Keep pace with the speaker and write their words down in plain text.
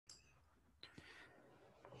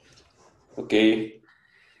Okay,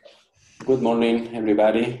 good morning,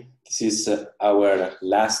 everybody. This is our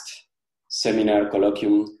last seminar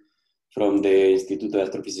colloquium from the Instituto de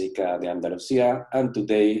Astrofísica de Andalucía, and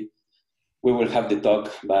today we will have the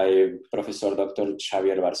talk by Professor Dr.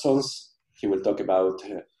 Xavier Barcons. He will talk about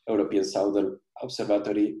European Southern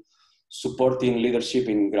Observatory supporting leadership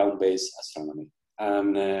in ground-based astronomy.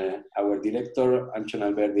 And our director, Anton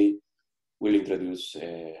Alberdi, will introduce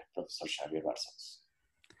Professor Xavier Barcons.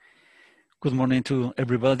 Good morning to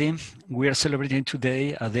everybody. We are celebrating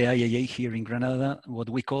today at the IAA here in Granada, what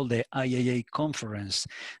we call the IAA conference.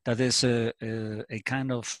 That is a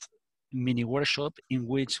kind of mini workshop in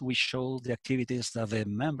which we show the activities that the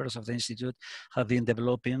members of the Institute have been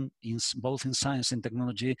developing both in science and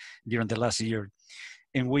technology during the last year.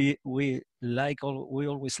 And we always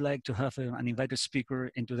like to have an invited speaker,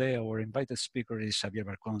 and today our invited speaker is Xavier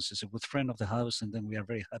Barcons. He's a good friend of the house, and then we are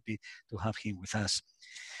very happy to have him with us.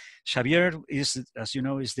 Xavier is, as you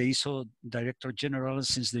know, is the ESO Director General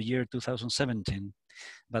since the year 2017,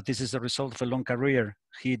 but this is the result of a long career.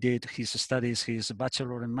 He did his studies, his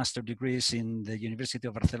bachelor and master degrees in the University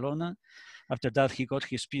of Barcelona. After that, he got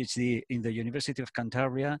his PhD in the University of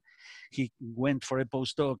Cantabria. He went for a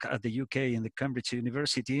postdoc at the UK in the Cambridge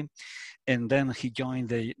University, and then he joined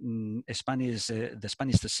the Spanish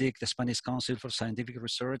CSIC, the Spanish Council for Scientific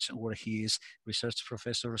Research, where he is research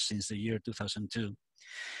professor since the year 2002.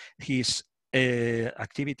 His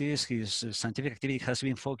activities, his scientific activity has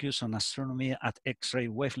been focused on astronomy at X-ray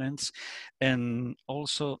wavelengths, and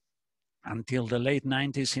also until the late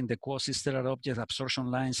 90s in the quasi-stellar object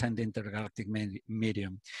absorption lines and the intergalactic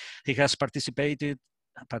medium. He has participated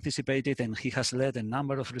and he has led a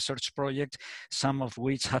number of research projects, some of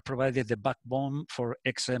which have provided the backbone for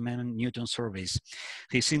XMM Newton surveys.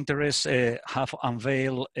 His interests have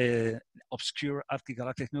unveiled obscure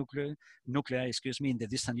galactic nuclei in the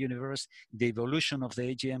distant universe, the evolution of the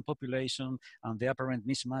AGN population, and the apparent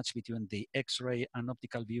mismatch between the X-ray and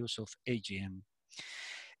optical views of AGN.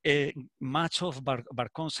 Much of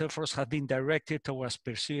Barcons' efforts have been directed towards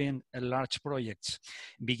pursuing large projects,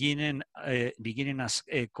 beginning as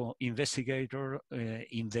a co-investigator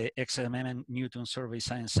in the XMM Newton Survey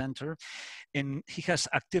Science Center, and he has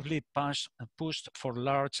actively pushed for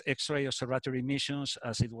large X-ray observatory missions,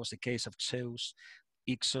 as it was the case of Zeus,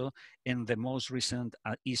 ESO, and the most recent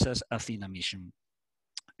ESA's Athena mission.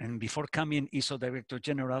 And before becoming ESO Director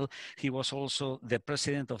General, he was also the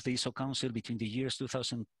president of the ESO Council between the years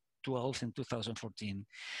 2012 and 2014.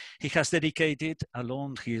 He has dedicated,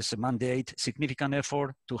 along his mandate, significant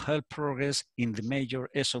effort to help progress in the major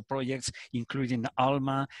ESO projects, including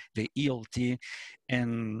ALMA, the ELT,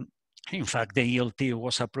 and in fact, the ELT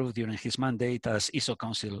was approved during his mandate as ESO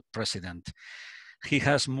Council President. He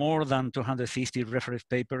has more than 250 reference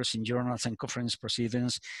papers in journals and conference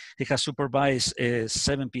proceedings. He has supervised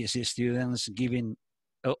 7 PhD students, giving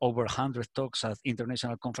over 100 talks at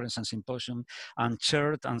international conference and symposium, and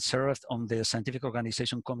chaired and served on the scientific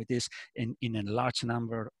organization committees in a large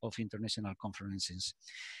number of international conferences.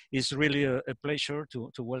 It's really a pleasure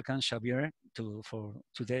to welcome Xavier for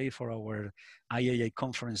today for our IAA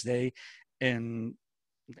conference day, and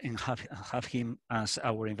have him as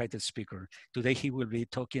our invited speaker. Today he will be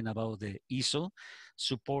talking about the ESO,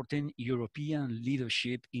 supporting European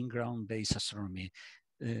leadership in ground-based astronomy.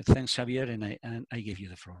 Thanks, Xavier, and I give you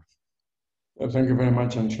the floor. Well, thank you very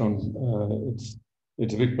much, Anton.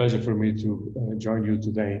 It's a big pleasure for me to join you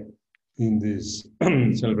today in this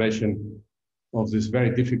celebration of this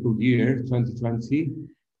very difficult year, 2020,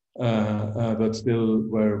 but still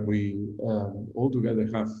where we all together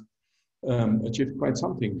have achieved quite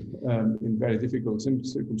something in very difficult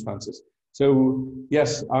circumstances. So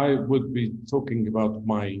yes, I would be talking about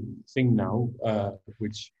my thing now,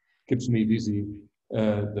 which keeps me busy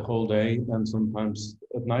the whole day and sometimes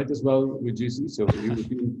at night as well, which is ESO, the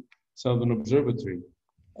European Southern Observatory.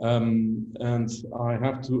 And I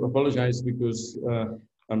have to apologize because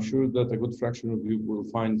I'm sure that a good fraction of you will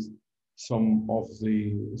find some of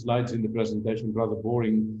the slides in the presentation rather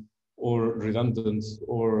boring or redundant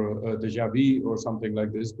or deja vu or something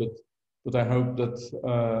like this, but I hope that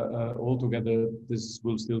altogether this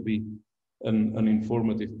will still be an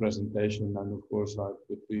informative presentation, and of course I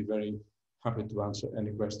would be very happy to answer any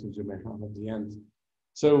questions you may have at the end.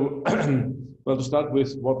 So, well, to start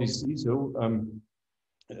with, what is ESO?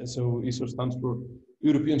 So ESO stands for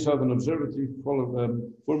European Southern Observatory.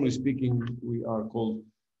 Formally speaking, we are called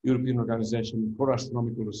European Organization for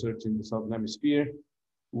Astronomical Research in the Southern Hemisphere.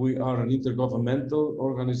 We are an intergovernmental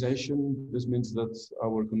organization. This means that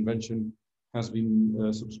our convention has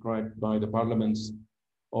been subscribed by the parliaments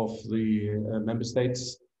of the member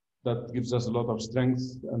states that gives us a lot of strength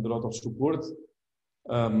and a lot of support.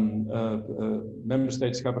 Member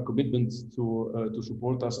states have a commitment to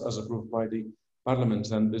support us as approved by the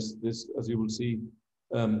parliaments, and this, as you will see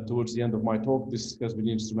towards the end of my talk, this has been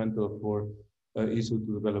instrumental for ESO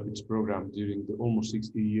to develop its program during the almost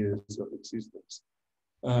 60 years of existence.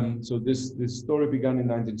 So this story began in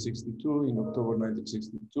 1962, in October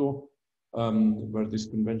 1962, where this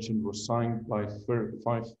convention was signed by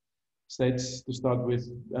 5 states to start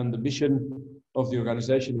with, and the mission of the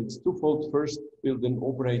organization, it's twofold. First, build and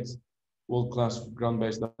operate world-class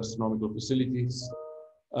ground-based astronomical facilities.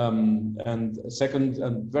 And second,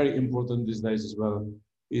 and very important these days as well,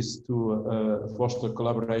 is to foster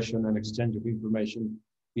collaboration and exchange of information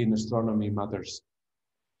in astronomy matters.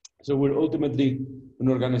 So we're ultimately an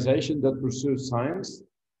organization that pursues science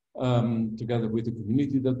together with the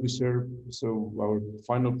community that we serve. So our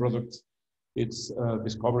final product, it's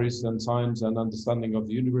discoveries and science and understanding of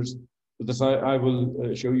the universe. But as I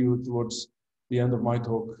will show you towards the end of my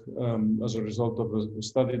talk, as a result of a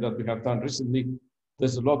study that we have done recently,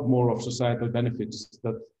 there's a lot more of societal benefits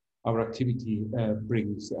that our activity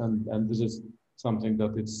brings. And this is something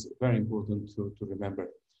that it's very important to remember.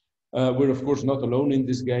 We're of course not alone in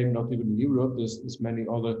this game, not even in Europe. There's many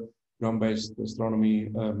other ground-based astronomy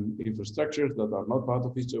infrastructures that are not part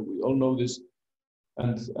of it, so we all know this.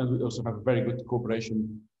 And we also have a very good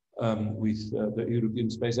cooperation with the European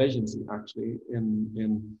Space Agency, actually,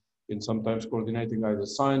 in sometimes coordinating either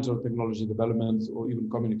science or technology development or even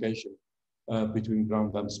communication between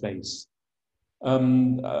ground and space.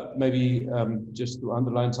 Maybe just to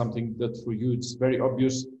underline something that for you it's very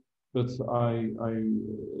obvious, but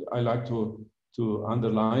I like to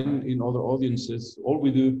underline in other audiences. All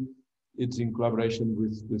we do, it's in collaboration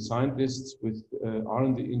with scientists, with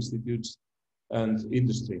R&D institutes and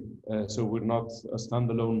industry. So we're not a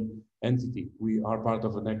standalone entity. We are part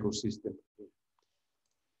of an ecosystem.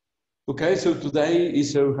 Okay, so today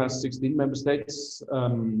ESO has 16 member states.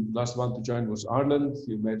 Last one to join was Ireland.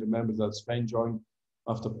 You may remember that Spain joined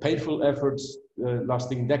after painful efforts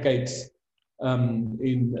lasting decades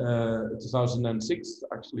in 2006,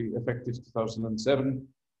 actually effective 2007.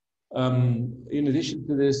 In addition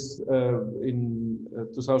to this, in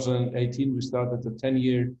 2018, we started a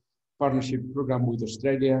 10-year partnership program with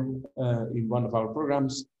Australia in one of our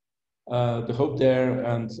programs. The hope there,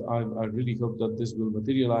 and I really hope that this will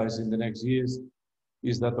materialize in the next years,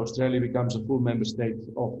 is that Australia becomes a full member state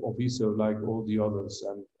of ESO like all the others.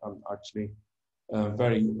 And I'm actually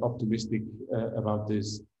very optimistic about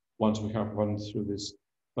this once we have gone through this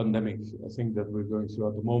pandemic, I think that we're going through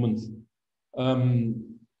at the moment. In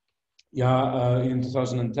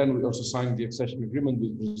 2010, we also signed the accession agreement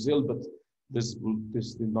with Brazil, but this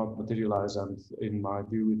did not materialize, and in my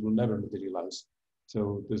view, it will never materialize.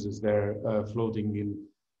 So this is there floating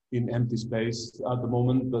in empty space at the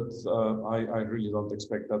moment, but I really don't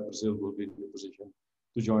expect that Brazil will be in a position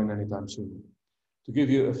to join anytime soon. To give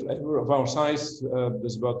you a flavor of our size,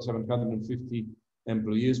 there's about 750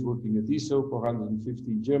 employees working at ESO,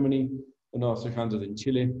 450 in Germany, another 300 in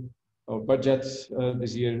Chile. Our budget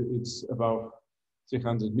this year, it's about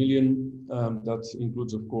 300 million. That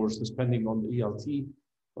includes, of course, the spending on the ELT,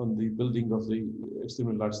 on the building of the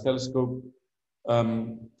extremely large telescope.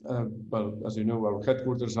 Well, as you know, our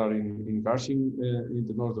headquarters are in Garching, in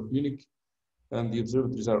the north of Munich, and the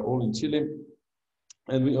observatories are all in Chile.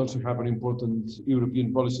 And we also have an important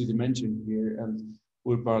European policy dimension here, and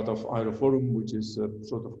we're part of Aeroforum, which is a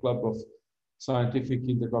sort of club of scientific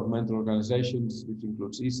intergovernmental organizations, which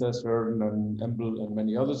includes ESA, CERN, and EMBL, and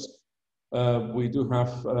many others. We do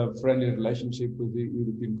have a friendly relationship with the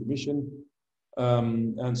European Commission,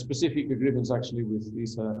 and specific agreements actually with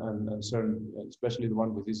ESA and CERN, especially the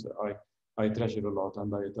one with ESA, I treasure a lot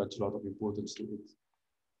and I attach a lot of importance to it.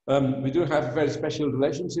 We do have a very special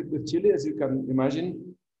relationship with Chile, as you can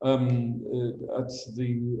imagine. At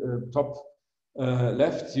the top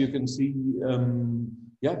left, you can see,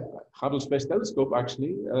 Hubble Space Telescope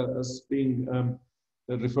actually as being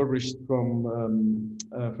refurbished from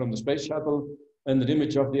the space shuttle, and an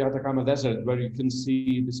image of the Atacama Desert, where you can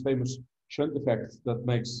see this famous shunt effect that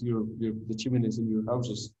makes the chimneys in your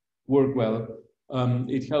houses work well.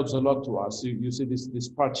 It helps a lot to us. You see this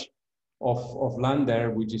patch of land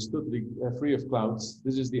there, which is totally free of clouds.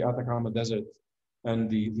 This is the Atacama Desert, and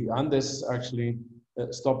the Andes actually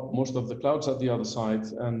stop most of the clouds at the other side,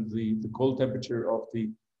 and the cold temperature of the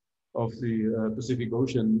Pacific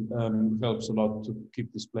Ocean helps a lot to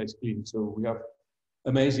keep this place clean. So we have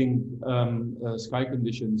amazing sky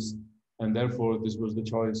conditions, and therefore this was the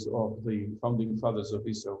choice of the founding fathers of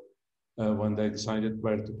ESO when they decided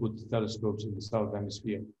where to put telescopes in the Southern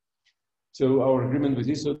Hemisphere. So our agreement with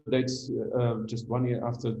ESO dates just 1 year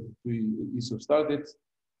after ESO started.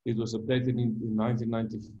 It was updated in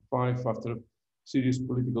 1995 after serious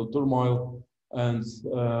political turmoil, and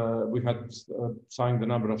we had signed a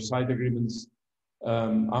number of side agreements.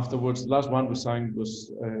 Afterwards, the last one we signed was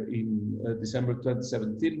in December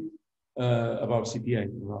 2017 about CTA,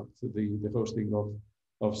 about the hosting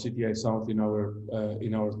of CTA South in our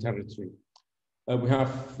territory. We have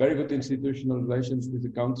very good institutional relations with the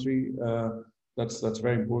country. That's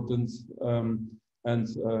very important. And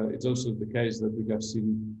it's also the case that we have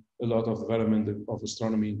seen a lot of development of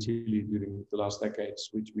astronomy in Chile during the last decades,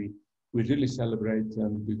 which we really celebrate,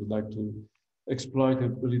 and we would like to exploit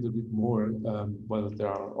a little bit more, whether there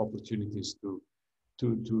are opportunities to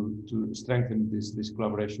strengthen this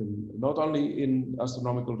collaboration, not only in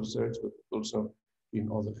astronomical research, but also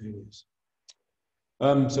in other areas.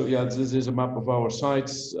 So yeah, this is a map of our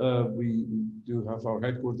sites. We do have our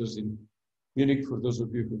headquarters in Munich. For those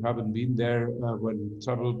of you who haven't been there, when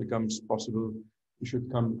travel becomes possible, you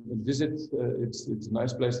should come and visit. It's a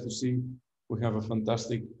nice place to see. We have a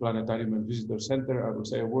fantastic planetarium and visitor center. I will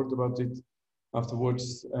say a word about it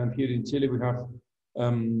afterwards. And here in Chile, we have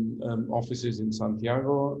offices in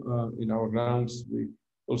Santiago. In our grounds, we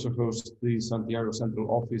also host the Santiago Central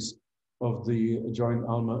Office of the joint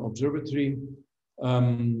ALMA Observatory.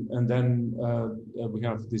 And then we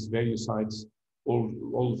have these various sites,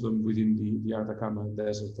 all of them within the Atacama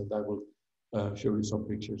Desert, and I will show you some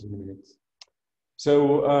pictures in a minute.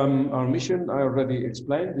 So our mission, I already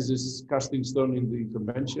explained, this is casting stone in the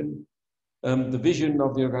convention. The vision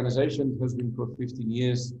of the organization has been for 15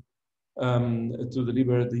 years to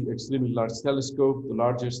deliver the extremely large telescope, the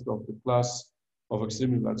largest of the class of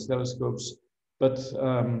extremely large telescopes. But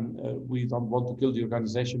we don't want to kill the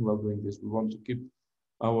organization while doing this. We want to keep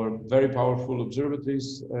our very powerful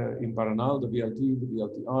observatories in Paranal, the VLT, the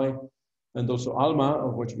VLTI, and also ALMA,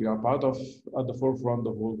 of which we are part of, at the forefront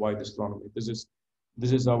of worldwide astronomy. This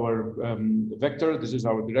is our vector, this is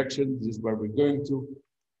our direction, this is where we're going to,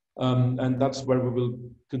 and that's where we will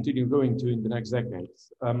continue going to in the next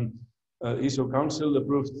decades. ESO Council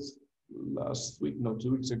approved last week, no,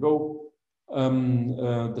 2 weeks ago,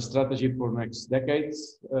 the strategy for next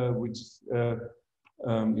decades, which is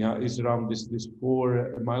around these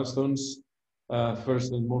 4 milestones.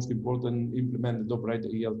 First and most important, implement and operate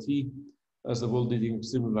the ELT as the world leading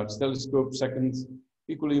extremely large telescope. Second,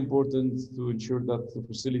 equally important, to ensure that the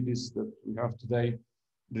facilities that we have today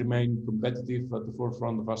remain competitive at the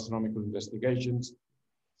forefront of astronomical investigations.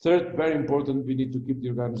 Third, very important, we need to keep the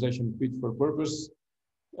organization fit for purpose.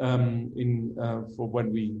 For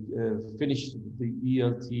when we finish the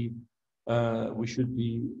ELT, we should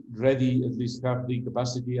be ready, at least have the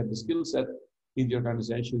capacity and the skill set in the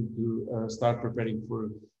organization to start preparing for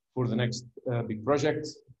the next big project,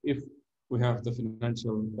 if we have the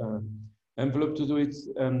financial envelope to do it.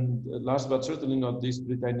 And last but certainly not least,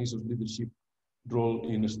 retain ESO's leadership role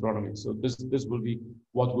in astronomy. So this will be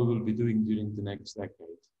what we will be doing during the next decade.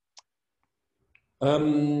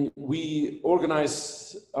 We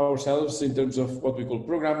organize ourselves in terms of what we call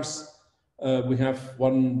programs. We have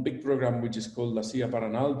one big program which is called La Silla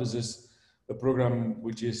Paranal. This is a program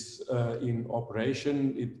which is in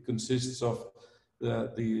operation. It consists of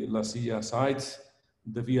the La Silla site,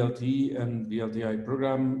 the VLT and VLTI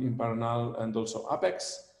program in Paranal, and also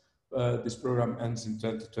APEX. This program ends in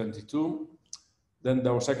 2022. Then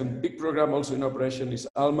our second big program also in operation is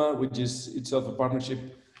ALMA, which is itself a partnership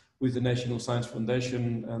with the National Science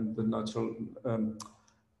Foundation and the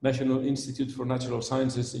National Institute for Natural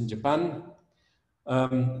Sciences in Japan.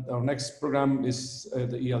 Our next program is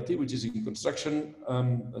the ELT, which is in construction,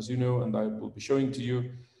 as you know, and I will be showing to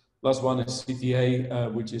you. Last one is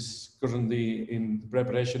CTA, which is currently in the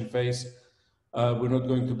preparation phase. We're not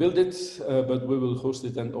going to build it, but we will host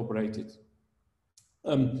it and operate it.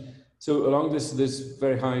 So along this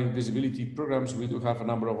very high visibility programs, we do have a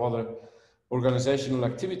number of other organizational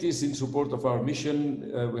activities in support of our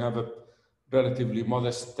mission. We have a relatively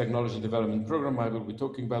modest technology development program. I will be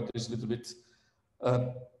talking about this a little bit.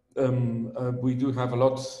 We do have a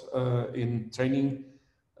lot in training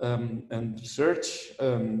and research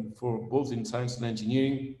for both in science and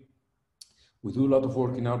engineering. We do a lot of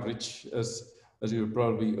work in outreach, as you're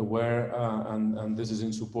probably aware, and this is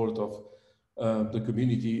in support of the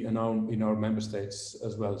community and in our member states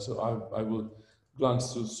as well. So I will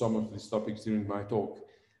glance through some of these topics during my talk.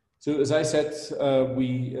 So as I said,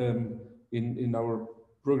 we in our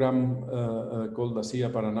program called La Silla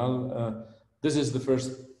Paranal, this is the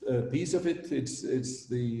first piece of it. It's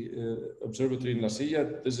the observatory in La Silla.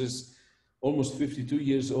 This is almost 52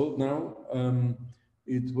 years old now.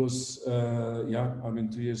 It was, yeah, I mean,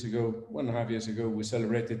 2 years ago, 1.5 years ago, we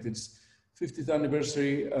celebrated its 50th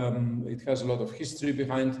anniversary. It has a lot of history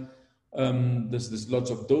behind. There's lots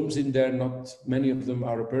of domes in there. Not many of them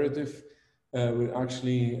are operative. We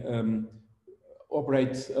actually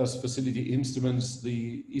operate as facility instruments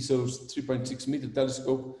the ESO's 3.6 meter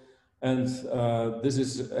telescope. And this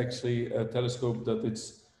is actually a telescope that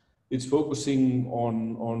it's focusing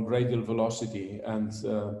on radial velocity, and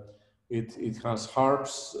it has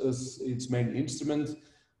HARPS as its main instrument.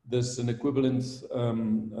 There's an equivalent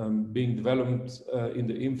being developed in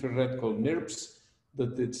the infrared called NIRPS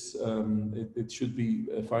that it should be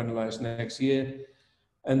finalized next year.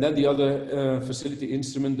 And then the other facility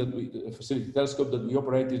instrument facility telescope that we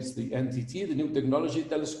operate is the NTT, the New Technology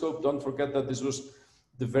Telescope. Don't forget that this was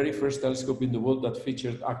the very first telescope in the world that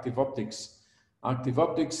featured active optics. Active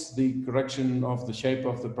optics, the correction of the shape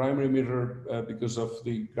of the primary mirror because of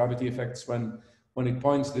the gravity effects when it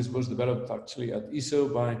points. This was developed actually at ESO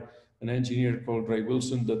by an engineer called Ray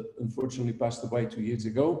Wilson that unfortunately passed away 2 years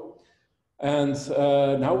ago. And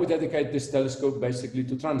now we dedicate this telescope basically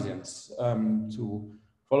to transients, to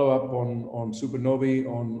follow up on supernovae,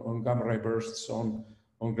 on gamma ray bursts, on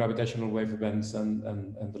gravitational wave events and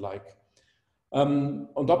the like.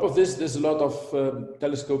 On top of this, there's a lot of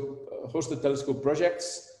hosted telescope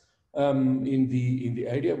projects in the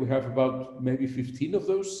area. We have about maybe 15 of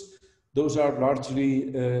those. Those are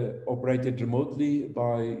largely operated remotely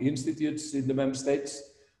by institutes in the member states,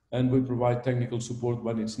 and we provide technical support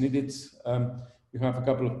when it's needed. You have a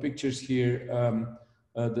couple of pictures here.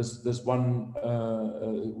 There's one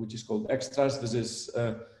which is called Extras. This is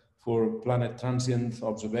for planet transient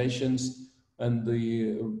observations. And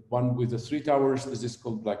the one with the 3 towers, this is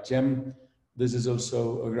called Black Gem. This is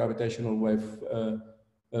also a gravitational wave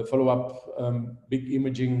follow-up big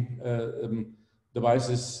imaging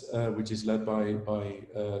devices, which is led by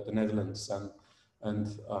the Netherlands.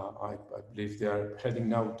 And I believe they are heading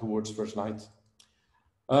now towards first light.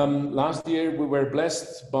 Last year, we were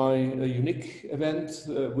blessed by a unique event,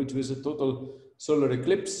 which was a total solar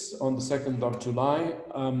eclipse on the 2nd of July.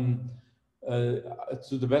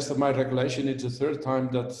 To the best of my recollection, it's the 3rd time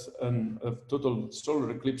that a total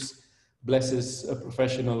solar eclipse blesses a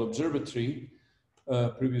professional observatory.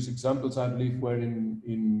 Previous examples, I believe, were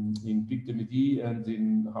in Pic de Midi and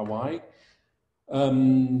in Hawaii.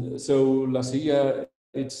 So La Silla,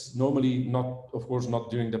 it's normally not, of course, not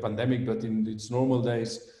during the pandemic, but in its normal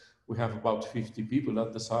days, we have about 50 people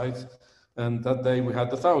at the site. And that day we had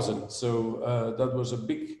 1,000. So that was a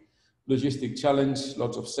big logistic challenge,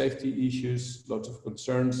 lots of safety issues, lots of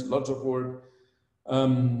concerns, lots of work.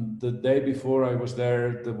 The day before I was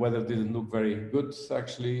there, the weather didn't look very good,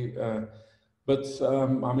 actually. But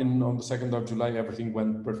I mean, on the 2nd of July, everything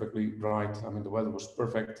went perfectly right. I mean, the weather was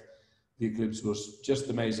perfect. The eclipse was just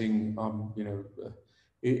amazing. You know,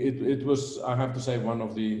 it was, I have to say, one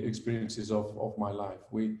of the experiences of my life.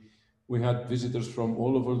 We had visitors from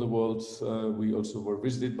all over the world. We also were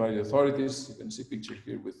visited by the authorities. You can see a picture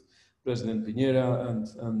here with President Piñera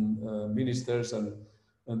and ministers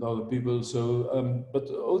and other people. So, but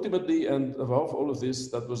ultimately, and above all of this,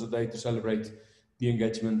 that was a day to celebrate the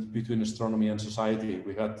engagement between astronomy and society.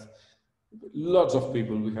 We had lots of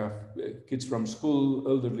people. We have kids from school,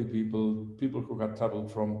 elderly people, people who had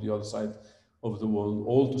traveled from the other side of the world,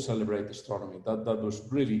 all to celebrate astronomy. That was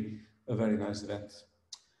really a very nice event.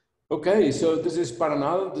 Okay, so this is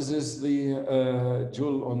Paranal. This is the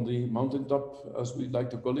jewel on the mountaintop, as we like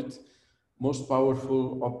to call it. Most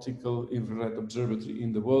powerful optical infrared observatory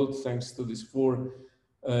in the world, thanks to these 4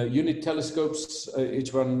 unit telescopes.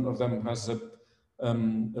 Each one of them has a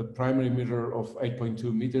primary mirror of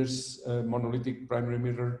 8.2 meters, monolithic primary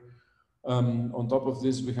mirror. On top of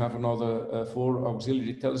this, we have another 4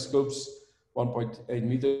 auxiliary telescopes, 1.8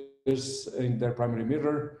 meters in their primary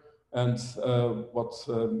mirror. And what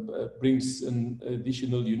brings an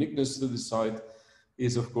additional uniqueness to the site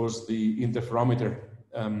is, of course, the interferometer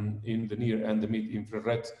in the near and the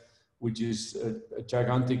mid-infrared, which is a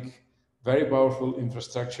gigantic, very powerful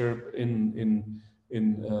infrastructure in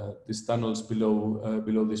these tunnels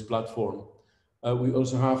below this platform. We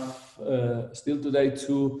also have still today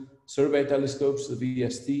 2 survey telescopes, the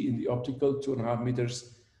VST in the optical, 2.5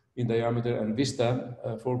 meters in diameter, and Vista,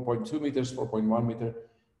 4.2 meters, 4.1 meter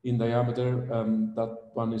in diameter. That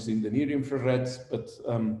one is in the near infrared, but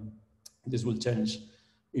this will change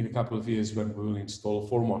in a couple of years when we will install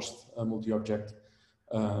foremost a multi-object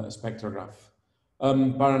spectrograph.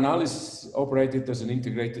 Paranal is operated as an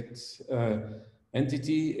integrated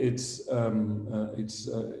entity. It's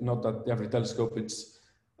not that every telescope it's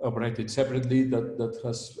operated separately. That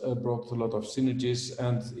has brought a lot of synergies,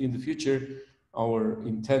 and in the future our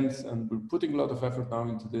intent, and we're putting a lot of effort now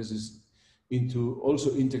into this, is into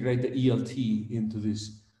also integrate the ELT into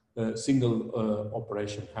this single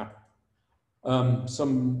operation hub. A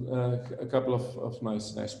couple of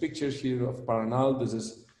nice pictures here of Paranal. This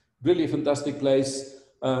is really a fantastic place.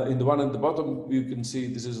 In the one at the bottom, you can see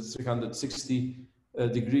this is a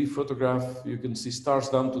 360-degree photograph. You can see stars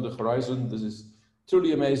down to the horizon. This is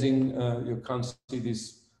truly amazing. You can't see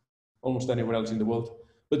this almost anywhere else in the world.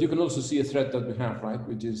 But you can also see a threat that we have, right,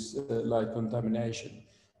 which is light contamination.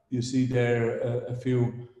 You see there a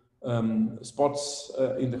few spots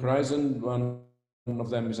in the horizon. One of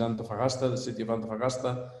them is Antofagasta, the city of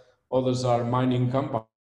Antofagasta. Others are mining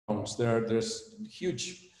compounds. There's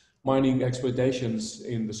huge mining exploitations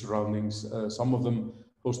in the surroundings, some of them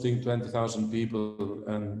hosting 20,000 people,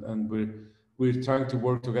 and we're trying to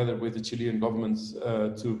work together with the Chilean government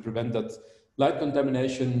to prevent that. Light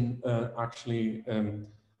contamination actually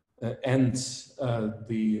ends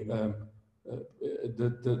the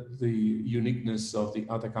uniqueness of the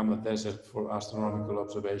Atacama Desert for astronomical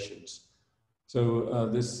observations. So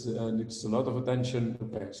this needs a lot of attention.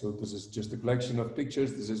 Okay, so this is just a collection of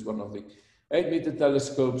pictures. This is one of the 8-meter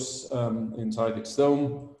telescopes inside its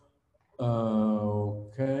dome.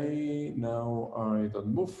 Okay, now I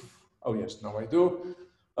don't move. Oh yes, now I do.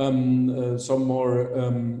 Some more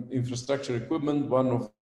infrastructure equipment. One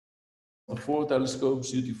of the 4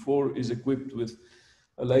 telescopes, UT4, is equipped with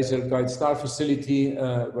a laser guide star facility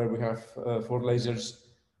where we have 4 lasers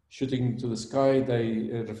shooting to the sky. They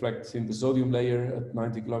reflect in the sodium layer at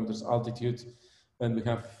 90 kilometers altitude. And we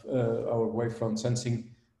have our wavefront sensing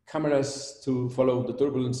cameras to follow the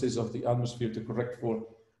turbulences of the atmosphere to correct for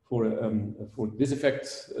this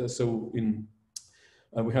effect.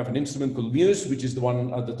 We have an instrument called Muse, which is the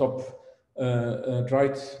one at the top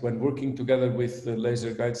right. When working together with the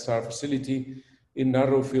laser guide star facility in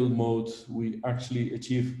narrow field mode, we actually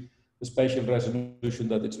achieve a spatial resolution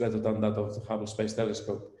that is better than that of the Hubble Space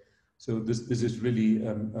Telescope. So this is really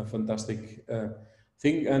a fantastic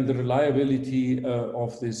thing, and the reliability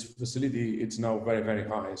of this facility, it's now very, very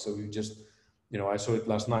high. So you just, I saw it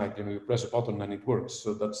last night, you press a button and it works.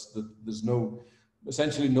 So there's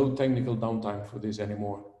essentially no technical downtime for this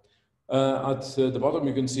anymore. At the bottom,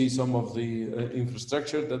 you can see some of the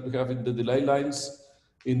infrastructure that we have in the delay lines,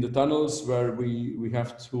 in the tunnels, where we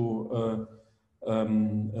have to,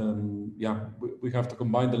 we have to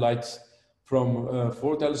combine the light from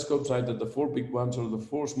 4 telescopes, either the 4 big ones or the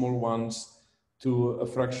 4 small ones, to a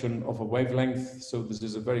fraction of a wavelength. So this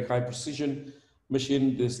is a very high precision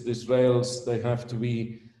machine. These rails, they have to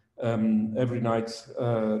be, every night,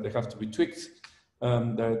 they have to be tweaked.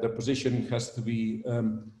 Their position has to be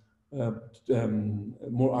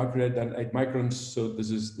more accurate than 8 microns. So this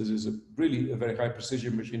is really a very high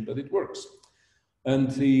precision machine, but it works.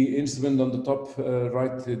 And the instrument on the top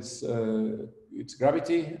right, it's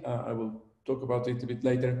gravity. I will talk about it a bit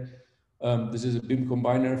later. This is a beam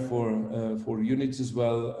combiner for units as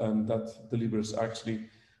well, and that delivers actually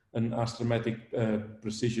an astrometric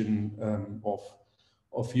precision of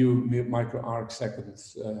a few micro arc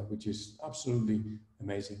seconds, which is absolutely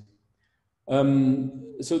amazing.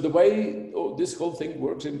 So the way this whole thing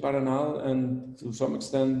works in Paranal, and to some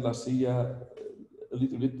extent La Silla a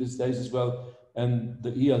little bit these days as well, and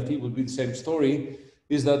the ELT will be the same story,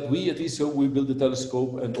 is that we at ESO, we build the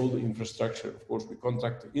telescope and all the infrastructure. Of course, we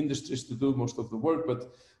contract industries to do most of the work,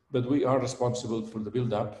 but we are responsible for the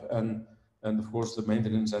build-up and of course the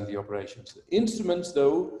maintenance and the operations. The instruments,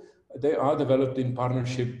 though, they are developed in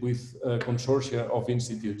partnership with a consortia of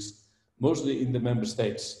institutes, mostly in the member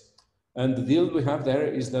states. And the deal we have there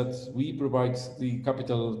is that we provide the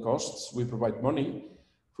capital costs, we provide money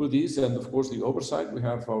for these, and of course the oversight. We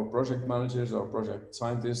have our project managers, our project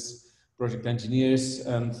scientists, project engineers,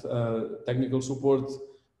 and technical support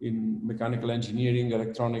in mechanical engineering,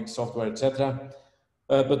 electronics, software, etc.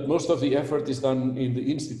 But most of the effort is done in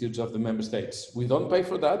the institutes of the member states. We don't pay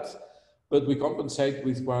for that, but we compensate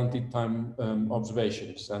with guaranteed time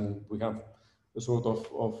observations, and we have a sort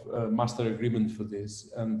of master agreement for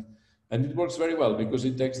this. And it works very well because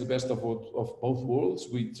it takes the best of both worlds.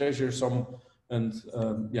 We treasure some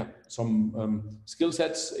skill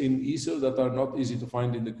sets in ESO that are not easy to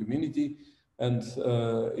find in the community, and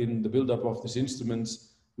in the build-up of these instruments,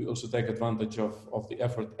 we also take advantage of the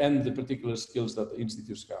effort and the particular skills that the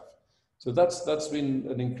institutes have. So that's been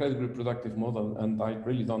an incredibly productive model, and I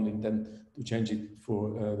really don't intend to change it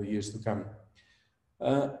for the years to come.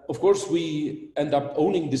 Of course, we end up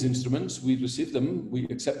owning these instruments. We receive them, we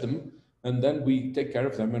accept them, and then we take care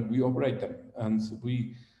of them and we operate them. And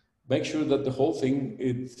we make sure that the whole thing,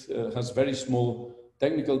 it has very small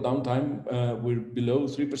technical downtime. We're below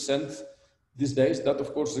 3%. these days. That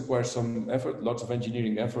of course requires some effort, lots of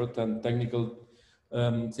engineering effort and technical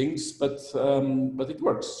things, but it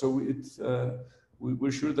works. So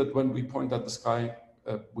we're sure that when we point at the sky,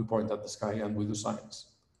 we point at the sky and we do science.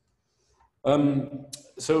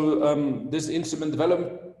 This instrument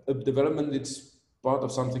development, it's part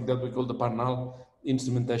of something that we call the Paranal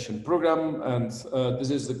instrumentation program, and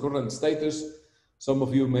this is the current status. Some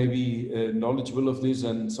of you may be knowledgeable of this,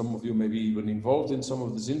 and some of you may be even involved in some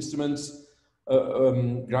of these instruments.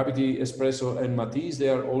 Gravity, Espresso, and Matisse, they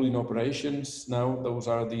are all in operations now. Those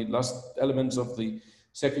are the last elements of the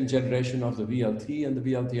second generation of the VLT and the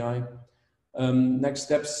VLTI. Next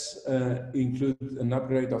steps include an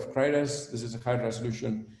upgrade of CRIRES. This is a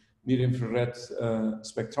high-resolution near-infrared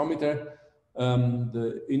spectrometer.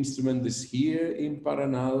 The instrument is here in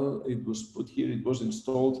Paranal. It was put here, it was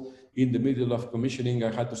installed in the middle of commissioning.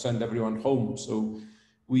 I had to send everyone home. So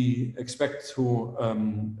we expect to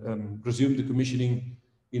resume the commissioning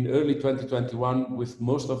in early 2021 with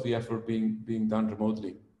most of the effort being done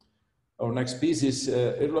remotely. Our next piece is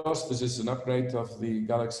IRLOS. This is an upgrade of the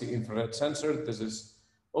Galaxy infrared sensor. This is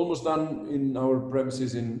almost done in our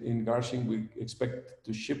premises in Garching. We expect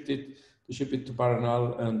to ship it to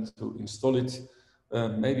Paranal and to install it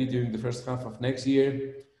maybe during the first half of next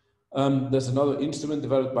year. There's another instrument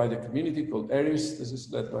developed by the community called ARIS. This is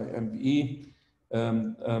led by MPE.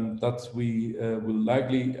 That we will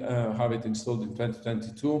likely have it installed in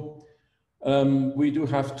 2022. We do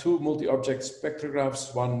have two multi-object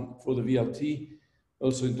spectrographs, one for the VLT,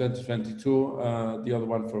 also in 2022, the other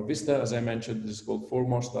one for Vista, as I mentioned. This is called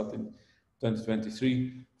FORMOS, that in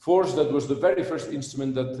 2023. FORCE, that was the very first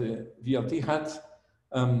instrument that the VLT had.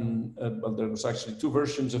 Well, there was actually two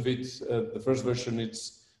versions of it. The first version,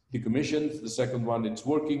 it's decommissioned. The second one, it's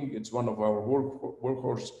working. It's one of our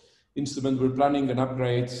workhorse instruments. We're planning an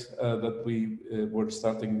upgrade that we were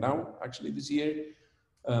starting now, actually this year.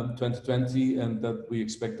 2020, and that we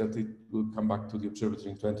expect that it will come back to the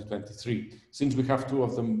observatory in 2023. Since we have two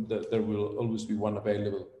of them, there will always be one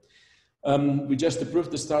available. We just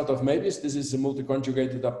approved the start of MAVIS. This is a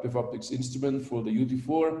multi-conjugated active optics instrument for the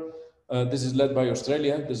UT4. This is led by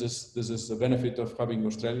Australia. This is a benefit of having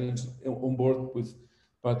Australians on board with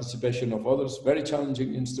participation of others. Very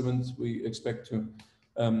challenging instrument. We expect to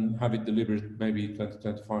have it delivered maybe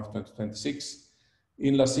 2025, 2026.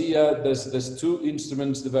 In La Silla, there's two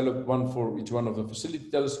instruments developed, one for each one of the facility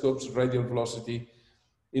telescopes, radial velocity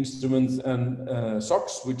instrument, and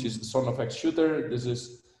SOX, which is the Son of X shooter. This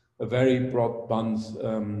is a very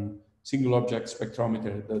broadband single object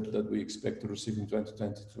spectrometer that we expect to receive in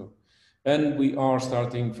 2022. And we are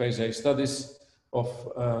starting phase A studies of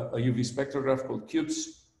a UV spectrograph called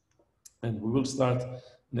CUBES. And we will start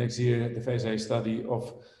next year the phase A study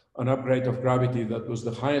of an upgrade of gravity that was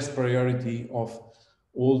the highest priority of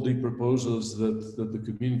all the proposals that the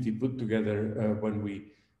community put together when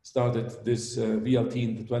we started this VLT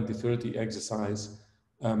in the 2030 exercise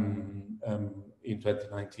in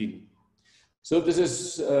 2019. So this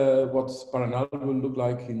is what Paranal will look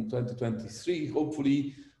like in 2023,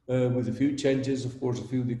 hopefully with a few changes, of course, a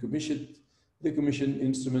few decommissioned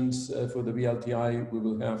instruments for the VLTI. We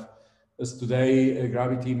will have, as today,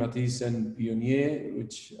 Gravity, Matisse, and Pioneer,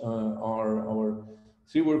 which are our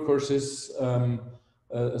three workhorses.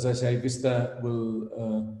 As I say, Vista will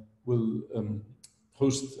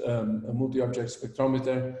host a multi-object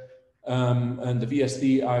spectrometer, and the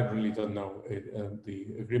VST, I really don't know. The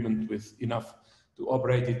agreement with enough to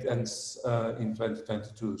operate it ends in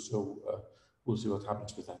 2022, so we'll see what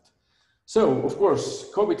happens with that. So, of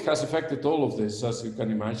course, COVID has affected all of this, as you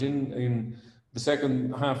can imagine. In the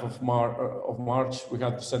second half of March, we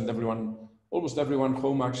had to send almost everyone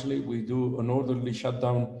home, actually. We do an orderly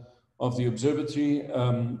shutdown of the observatory.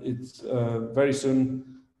 Very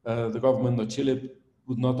soon, the government of Chile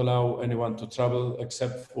would not allow anyone to travel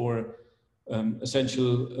except for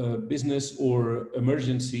essential business or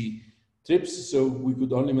emergency trips. So we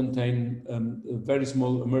could only maintain a very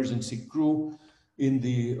small emergency crew in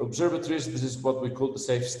the observatories. This is what we call the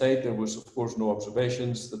safe state. There was, of course, no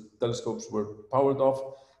observations. The telescopes were powered off.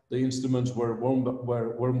 The instruments were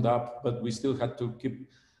warmed up, but we still had to keep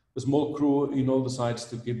a small crew in all the sites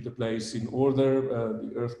to keep the place in order,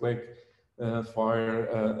 the earthquake, fire,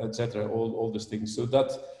 etc., all these things. So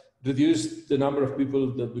that reduced the number of people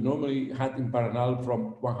that we normally had in Paranal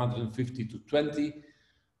from 150 to 20.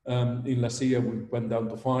 In La Silla, we went down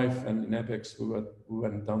to 5, and in Apex, we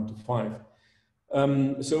went down to 5.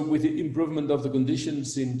 So with the improvement of the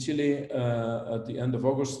conditions in Chile at the end of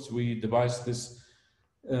August, we devised this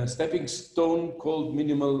stepping stone called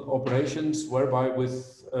minimal operations, whereby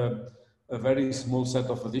with a very small set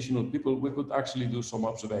of additional people, we could actually do some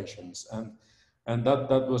observations. And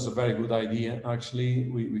that was a very good idea. Actually,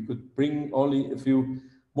 we could bring only a few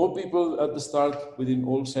more people at the start within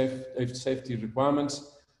all safety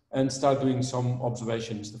requirements and start doing some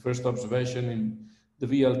observations. The first observation in the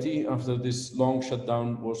VLT after this long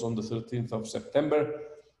shutdown was on the 13th of September.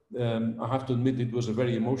 I have to admit it was a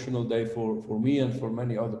very emotional day for me and for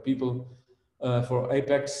many other people. For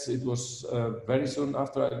Apex, it was very soon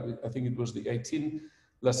after, I think it was the 18th.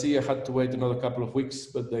 La Silla had to wait another couple of weeks,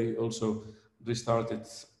 but they also restarted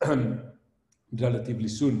relatively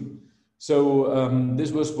soon. So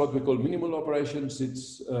this was what we call minimal operations.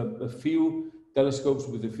 It's a few telescopes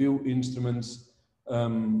with a few instruments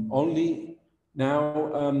only.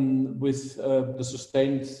 Now, with the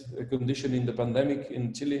sustained condition in the pandemic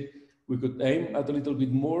in Chile, we could aim at a little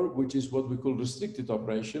bit more, which is what we call restricted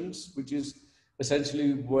operations, which is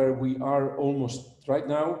essentially where we are almost right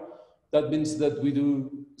now. That means that we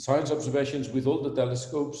do science observations with all the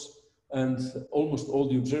telescopes and almost all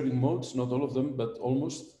the observing modes, not all of them, but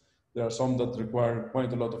almost. There are some that require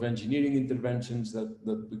quite a lot of engineering interventions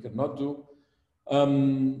that we cannot do.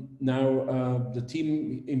 Now, the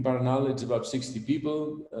team in Paranal, it's about 60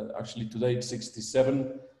 people. Actually, today it's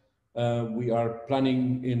 67. We are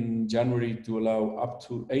planning in January to allow up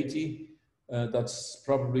to 80. That's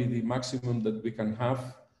probably the maximum that we can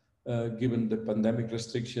have, given the pandemic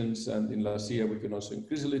restrictions, and in La Silla we can also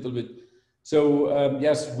increase a little bit. So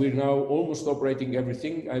yes, we're now almost operating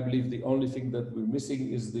everything. I believe the only thing that we're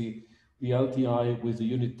missing is the LTI with the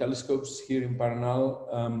unit telescopes here in Paranal,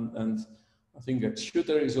 and I think that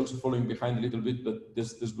Shooter is also following behind a little bit, but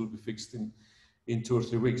this will be fixed in 2 or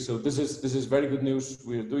 3 weeks. So this is very good news.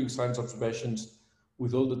 We are doing science observations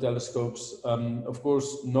with all the telescopes. Of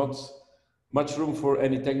course, not much room for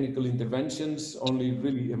any technical interventions, only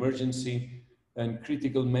really emergency and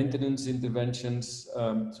critical maintenance interventions.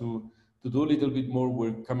 To do a little bit more,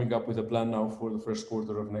 we're coming up with a plan now for the first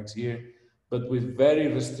quarter of next year, but with very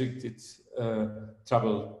restricted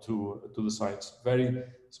travel to the sites, very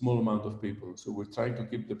small amount of people. So we're trying to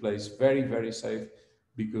keep the place very, very safe,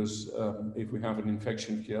 because if we have an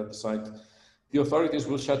infection here at the site, the authorities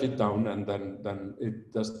will shut it down, and then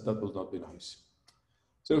that will not be nice.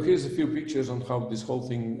 So here's a few pictures on how this whole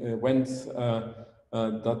thing went.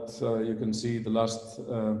 You can see the last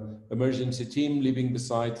emergency team leaving the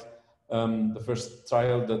site. The first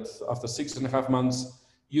trial that after 6.5 months,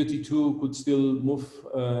 UT2 could still move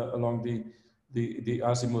along the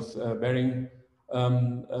azimuth bearing.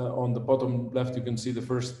 On the bottom left, you can see the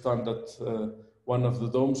first time that one of the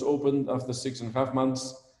domes opened after 6.5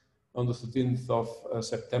 months on the 13th of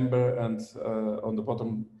September. And on the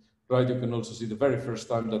bottom right, you can also see the very first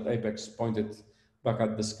time that Apex pointed back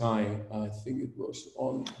at the sky. I think it was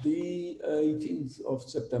on the 18th of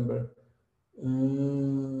September,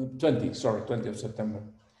 20th of September.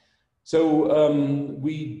 So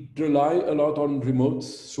we rely a lot on remote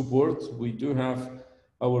support. We do have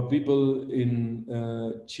our people in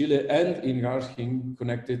Chile and in Garching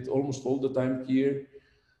connected almost all the time here,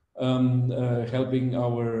 helping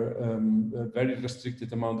our very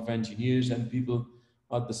restricted amount of engineers and people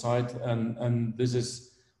at the site, and this is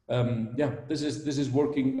this is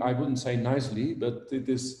working. I wouldn't say nicely, but it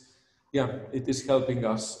is helping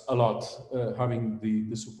us a lot, having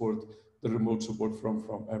the support, the remote support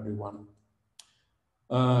from everyone.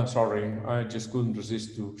 Sorry, I just couldn't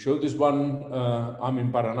resist to show this one. I'm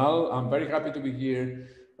in Paranal. I'm very happy to be here,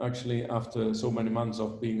 actually, after so many months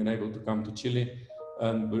of being unable to come to Chile,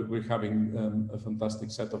 and we're having a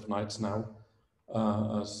fantastic set of nights now,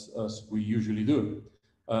 as we usually do.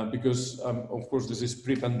 Because, of course, this is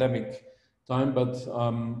pre-pandemic time, but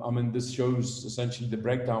I mean, this shows essentially the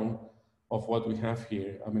breakdown of what we have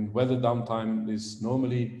here. I mean, weather downtime is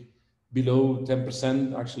normally below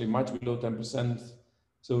 10%, actually much below 10%.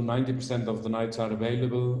 So 90% of the nights are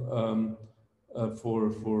available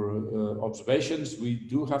for observations. We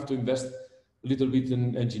do have to invest a little bit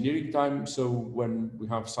in engineering time. So when we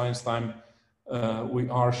have science time, we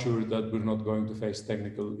are sure that we're not going to face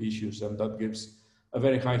technical issues, and that gives a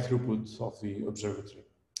very high throughput of the observatory.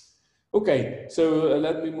 Okay, so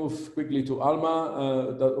let me move quickly to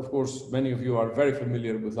ALMA. That, of course, many of you are very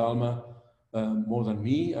familiar with ALMA, more than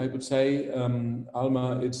me, I would say.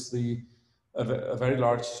 ALMA, it's a very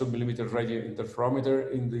large submillimeter radio interferometer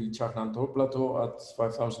in the Chajnantor Plateau at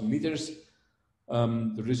 5,000 meters.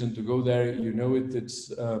 The reason to go there, you know it,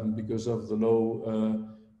 it's because of the low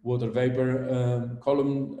water vapor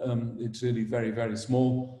column. It's really very, very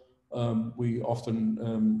small. We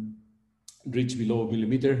often reach below a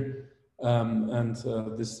millimeter, and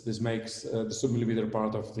this makes the submillimeter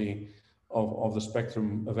part of the of the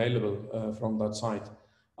spectrum available from that site.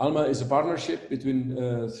 ALMA is a partnership between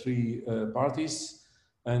three parties,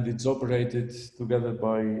 and it's operated together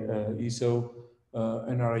by ESO,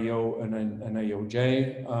 NRAO, and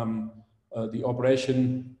NAOJ. The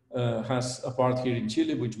operation has a part here in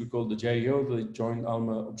Chile, which we call the JO, the Joint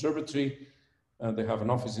ALMA Observatory. They have an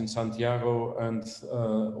office in Santiago, and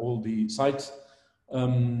all the site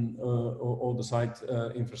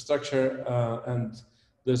infrastructure, and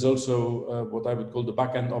there's also what I would call the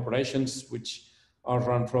back-end operations, which are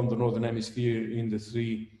run from the Northern Hemisphere in the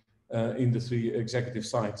three executive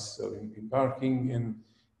sites, so in Garching,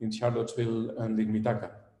 in Charlottesville, and in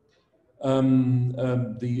Mitaka.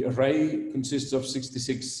 The array consists of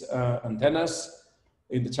 66 antennas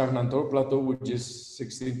in the Chagnan-Tor Plateau, which is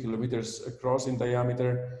 16 kilometers across in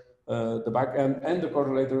diameter. The back end and the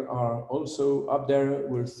correlator are also up there.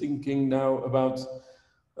 We're thinking now about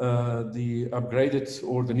the upgraded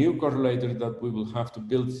or the new correlator that we will have to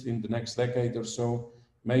build in the next decade or so.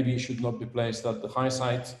 Maybe it should not be placed at the high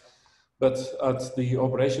site, but at the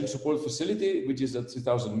operation support facility, which is at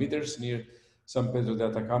 3,000 meters near San Pedro de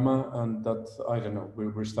Atacama, and that, I don't know,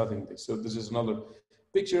 we're studying this. So this is another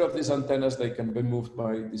picture of these antennas. They can be moved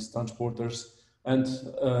by these transporters. And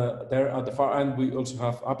there at the far end, we also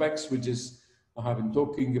have Apex, which is, I have been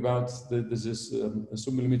talking about, this is a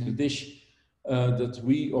sub-millimeter dish that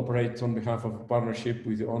we operate on behalf of a partnership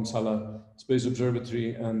with the Onsala Space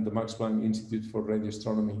Observatory and the Max Planck Institute for Radio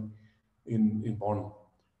Astronomy in Bonn.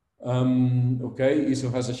 Okay,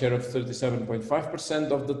 ESO has a share of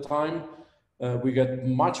 37.5% of the time. We get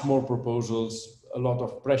much more proposals, a lot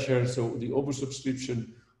of pressure. So the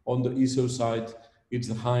oversubscription on the ESO side, it's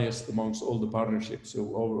the highest amongst all the partnerships.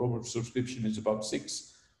 So our oversubscription is about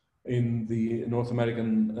 6. In the North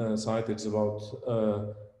American side, it's about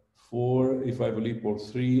 4, if I believe, or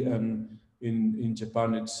 3. And in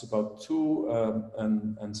Japan, it's about 2,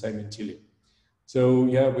 and same in Chile. So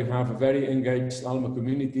yeah, we have a very engaged ALMA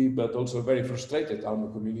community, but also a very frustrated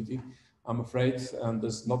ALMA community, I'm afraid, and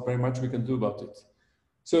there's not very much we can do about it.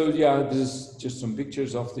 So yeah, this is just some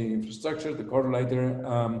pictures of the infrastructure, the correlator,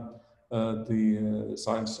 the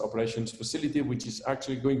science operations facility, which is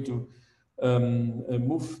actually going to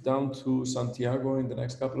move down to Santiago in the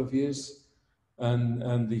next couple of years,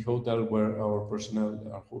 and the hotel where our personnel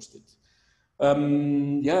are hosted.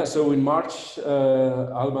 Yeah, so in March,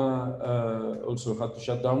 ALMA also had to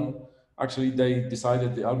shut down. Actually, they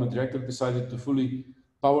decided, the ALMA director decided to fully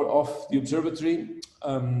power off the observatory.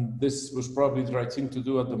 This was probably the right thing to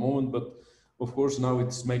do at the moment, but of course now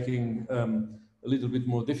it's making a little bit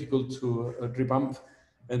more difficult to revamp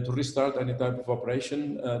and to restart any type of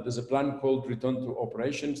operation. There's a plan called Return to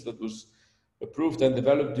Operations that was approved and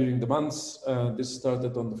developed during the months. This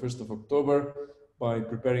started on the 1st of October by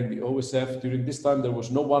preparing the OSF. During this time, there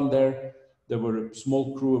was no one there. There were a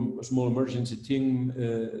small crew, a small emergency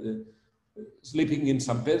team sleeping in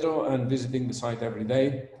San Pedro and visiting the site every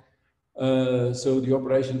day. So the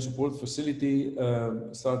operation support facility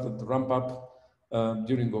started to ramp up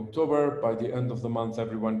during October. By the end of the month,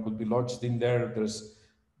 everyone could be lodged in there. There's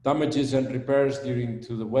damages and repairs due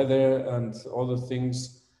to the weather and other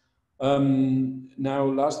things. Now,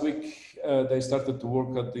 last week, they started to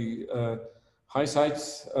work at the high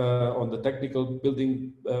sites on the technical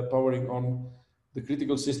building, powering on the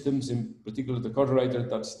critical systems, in particular the correlator.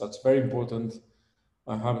 That's very important.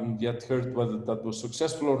 I haven't yet heard whether that was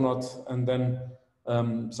successful or not. And then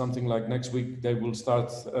something like next week, they will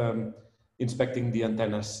start inspecting the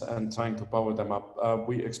antennas and trying to power them up.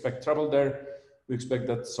 We expect trouble there. We expect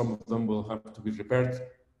that some of them will have to be repaired,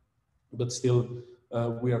 but still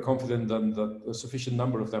we are confident that a sufficient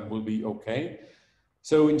number of them will be okay.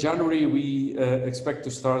 So in January, we expect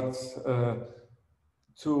to start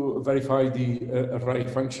to verify the array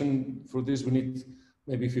function. For this, we need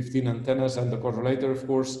maybe 15 antennas and the correlator, of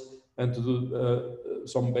course, and to do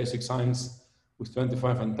some basic science with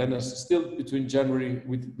 25 antennas. Still between January,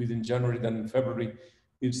 within January, then in February,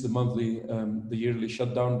 it's the monthly, the yearly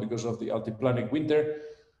shutdown because of the altiplanic winter.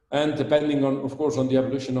 And depending on, of course, on the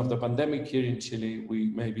evolution of the pandemic here in Chile, we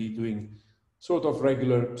may be doing sort of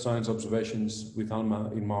regular science observations with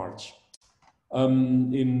ALMA in March.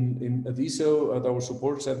 At ESO, at our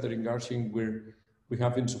support center in Garching, we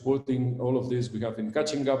have been supporting all of this. We have been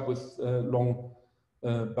catching up with long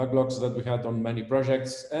backlogs that we had on many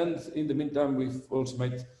projects. And in the meantime, we've also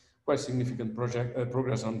made quite significant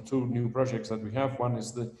progress on 2 new projects that we have. One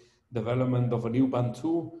is the development of a new Band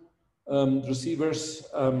 2 receivers,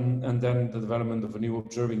 and then the development of a new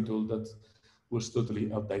observing tool that was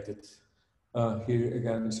totally outdated. Here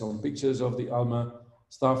again, some pictures of the ALMA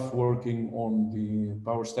staff working on the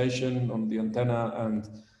power station, on the antenna, and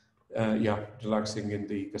relaxing in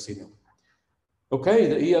the casino. Okay,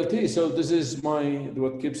 the ELT. So this is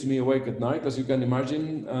what keeps me awake at night, as you can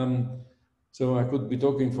imagine. So I could be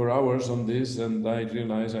talking for hours on this, and I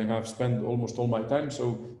realize I have spent almost all my time.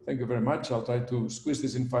 So thank you very much. I'll try to squeeze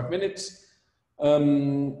this in 5 minutes.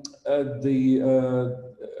 The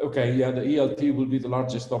ELT will be the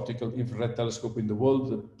largest optical infrared telescope in the world.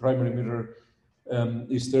 The primary mirror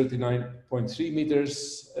is 39.3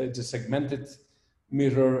 meters. It's a segmented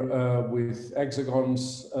mirror with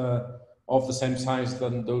hexagons of the same size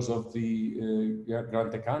than those of the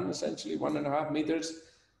Grand Deccan, essentially 1.5 meters.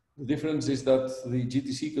 The difference is that the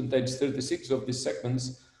GTC contains 36 of these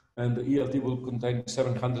segments, and the ELT will contain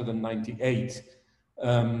 798.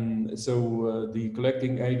 The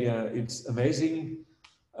collecting area, it's amazing.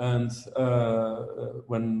 And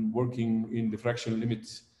when working in diffraction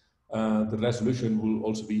limits, the resolution will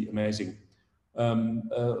also be amazing.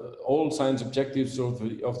 All science objectives of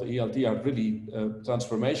the ELT are really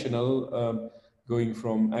transformational, going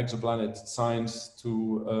from exoplanet science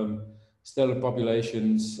to stellar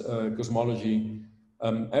populations, cosmology.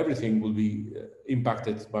 Everything will be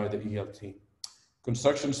impacted by the ELT.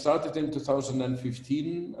 Construction started in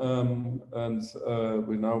 2015, and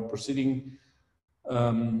we're now proceeding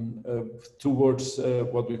towards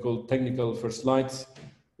what we call technical first light.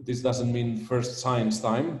 This doesn't mean first science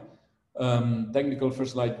time. Technical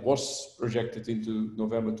first light was projected into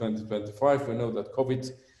November 2025. We know that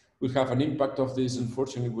COVID will have an impact of this.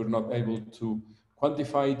 Unfortunately, we're not able to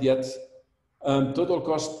quantify it yet. Total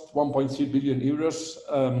cost 1.3 billion euros.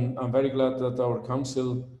 I'm very glad that our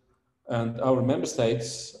council and our member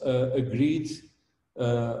states agreed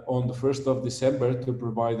on the 1st of December to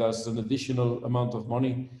provide us an additional amount of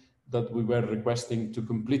money that we were requesting to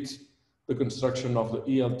complete the construction of the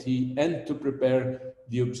ELT and to prepare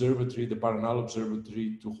the observatory, the Paranal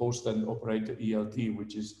Observatory, to host and operate the ELT,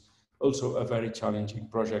 which is also a very challenging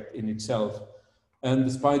project in itself. And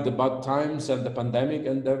despite the bad times and the pandemic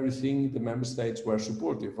and everything, the member states were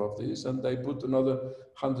supportive of this, and they put another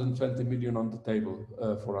 120 million on the table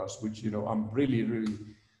for us, which, you know, I'm really, really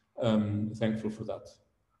thankful for that.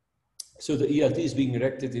 So the ELT is being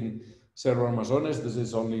erected in Cerro Amazones. This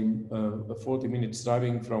is only 40 minutes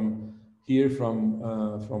driving from here, from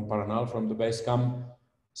Paranal, from the base camp.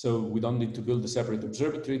 So we don't need to build a separate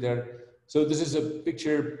observatory there. So this is a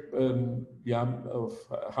picture, of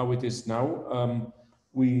how it is now.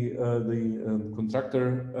 The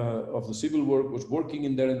contractor of the civil work was working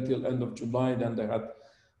in there until end of July. Then they had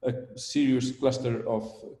a serious cluster of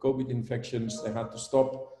COVID infections. They had to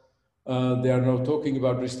stop. They are now talking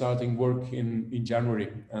about restarting work in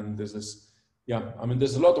January. And this is,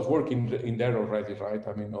 there's a lot of work in there already, right?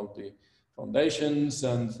 I mean, all the foundations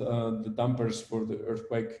and the dampers for the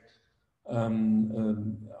earthquake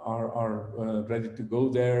are ready to go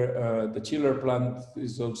there. The chiller plant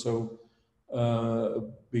is also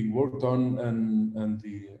being worked on, and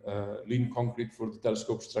the lean concrete for the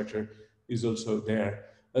telescope structure is also there.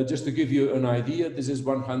 Just to give you an idea, this is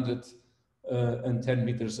 110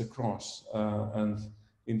 meters across, and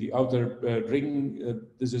in the outer ring,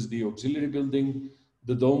 this is the auxiliary building.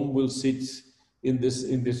 The dome will sit in this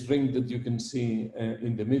ring that you can see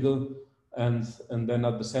in the middle. And then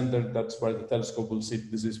at the center, that's where the telescope will sit.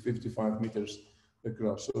 This is 55 meters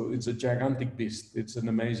across. So it's a gigantic beast. It's an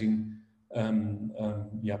amazing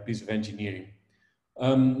piece of engineering.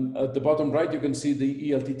 At the bottom right, you can see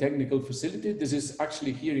the ELT technical facility. This is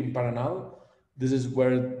actually here in Paranal. This is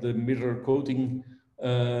where the mirror coating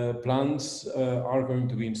plants are going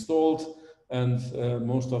to be installed. And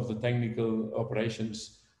most of the technical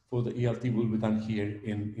operations for the ELT will be done here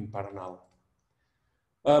in Paranal.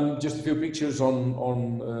 Just a few pictures on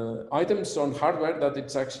items, on hardware that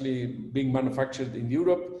it's actually being manufactured in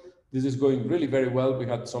Europe. This is going really very well. We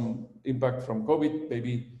had some impact from COVID.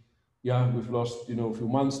 Maybe, we've lost, a few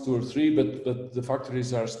months, 2 or 3, but the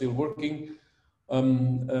factories are still working.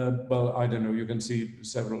 Well, I don't know, you can see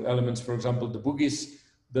several elements. For example, the bogies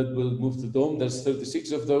that will move the dome. There's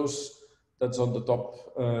 36 of those. That's on the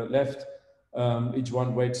top left. Each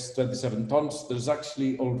one weighs 27 tons. There's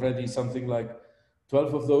actually already something like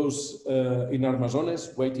 12 of those in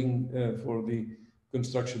Amazones, waiting for the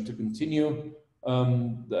construction to continue.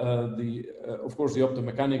 Of course, the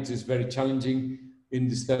optomechanics is very challenging in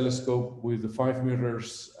this telescope with the 5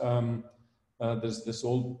 mirrors. There's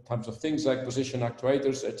all types of things like position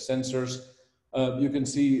actuators, edge sensors. You can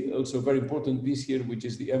see also a very important piece here, which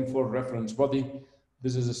is the M4 reference body.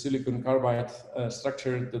 This is a silicon carbide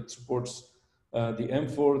structure that supports the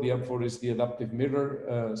M4. The M4 is the adaptive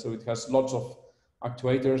mirror, so it has lots of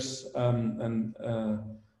actuators and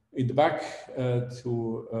in the back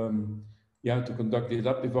to to conduct the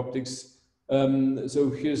adaptive optics. So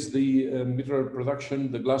here's the mirror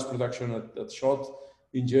production, the glass production at Schott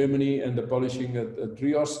in Germany, and the polishing at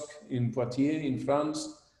Driosc in Poitiers in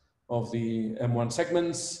France of the M1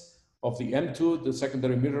 segments, of the M2, the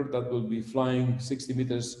secondary mirror that will be flying 60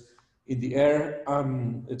 meters in the air.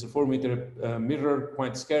 It's a 4-meter mirror,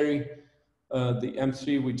 quite scary. The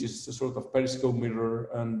M3, which is a sort of periscope mirror,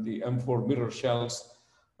 and the M4 mirror shells,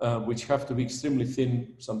 which have to be extremely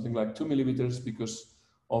thin, something like 2 millimeters, because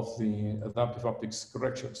of the adaptive optics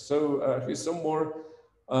corrections. So here's some more.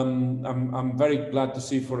 I'm very glad to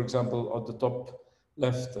see, for example, at the top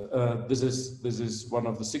left, this is one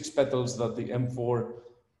of the 6 petals that the M4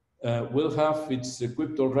 will have. It's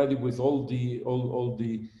equipped already with all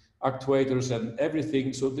the actuators and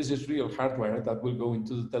everything. So this is real hardware that will go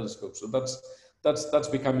into the telescope. So that's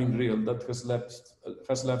becoming real. That has left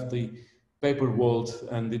the paper world,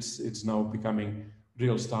 and it's now becoming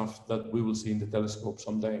real stuff that we will see in the telescope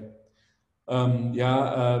someday.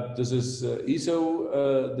 This is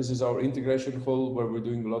ESO. This is our integration hall where we're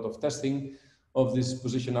doing a lot of testing of these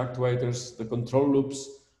position actuators, the control loops.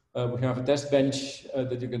 We have a test bench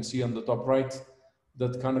that you can see on the top right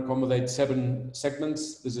that can accommodate 7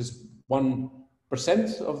 segments. This is 1%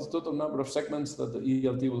 of the total number of segments that the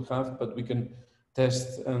ELT will have, but we can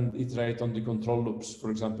test and iterate on the control loops, for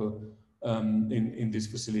example, in this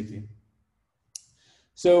facility.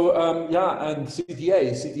 So and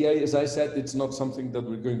CTA, as I said, it's not something that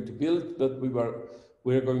we're going to build, but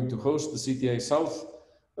we're going to host the CTA South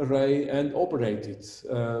array and operate it.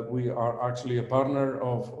 We are actually a partner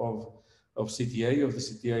of CTA, of the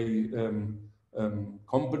CTA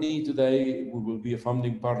company today. We will be a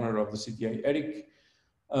founding partner of the CTA ERIC.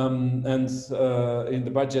 And in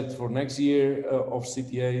the budget for next year of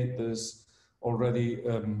CTA, there's already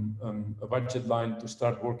a budget line to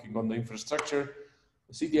start working on the infrastructure.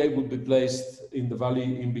 CTA will be placed in the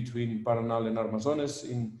valley in between Paranal and Armazones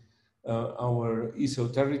in our ESO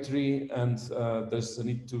territory, and there's a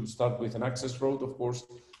need to start with an access road, of course,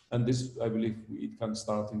 and this, I believe, it can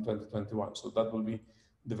start in 2021. So that will be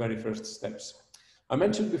the very first steps. I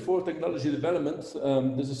mentioned before technology development.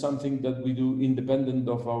 This is something that we do independent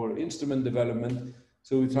of our instrument development.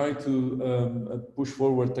 So we try to push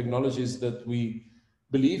forward technologies that we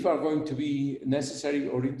believe are going to be necessary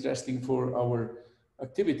or interesting for our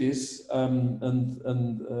activities, and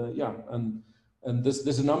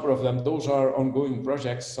there's a number of them. Those are ongoing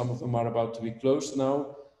projects. Some of them are about to be closed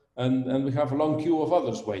now, and we have a long queue of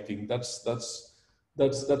others waiting. That's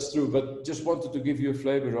true. But just wanted to give you a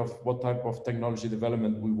flavor of what type of technology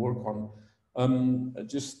development we work on.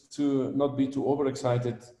 Just to not be too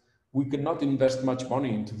overexcited, we cannot invest much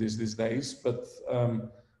money into this these days, but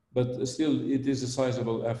still it is a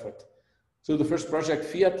sizable effort. So the first project,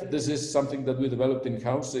 Fiat, this is something that we developed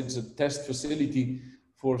in-house. It's a test facility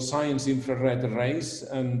for science infrared arrays,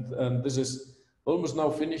 and this is almost now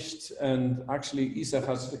finished. And actually, ESA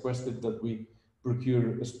has requested that we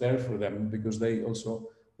procure a spare for them because they're also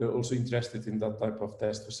interested in that type of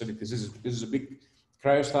test facilities. This is a big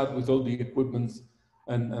cryostat with all the equipment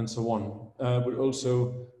and so on. We're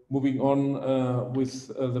also moving on with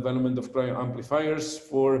development of cryo amplifiers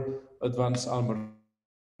for advanced ALMA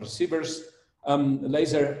receivers.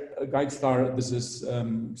 Laser guide star, this is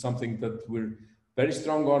something that we're very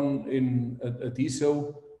strong on at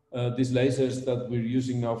ESO. These lasers that we're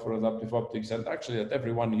using now for adaptive optics, and actually that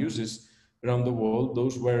everyone uses around the world,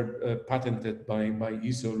 those were patented by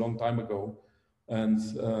ESO a long time ago. And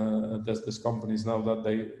there's companies now that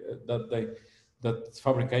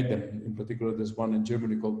fabricate them. In particular, there's one in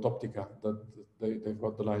Germany called Toptica that they've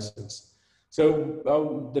got the license.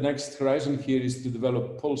 So the next horizon here is to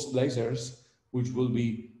develop pulsed lasers, which will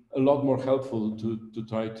be a lot more helpful to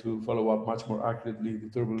try to follow up much more accurately the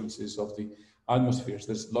turbulences of the atmospheres.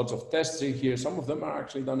 There's lots of tests here. Some of them are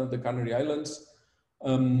actually done at the Canary Islands,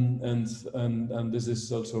 and this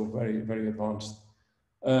is also very, very advanced.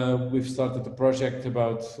 We've started a project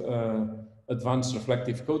about advanced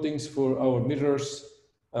reflective coatings for our mirrors.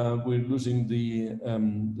 We're using the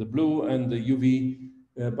blue and the UV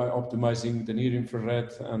by optimizing the near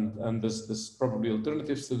infrared, and there's probably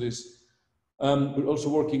alternatives to this. We're also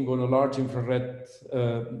working on a large infrared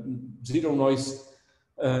zero noise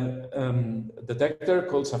detector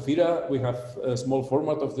called Safira. We have a small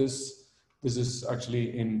format of this. This is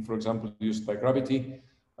actually for example, used by gravity,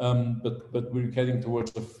 but we're heading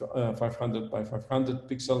towards a 500 by 500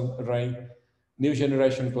 pixel array. New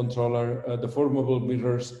generation controller, deformable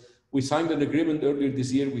mirrors. We signed an agreement earlier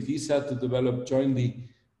this year with ESA to develop jointly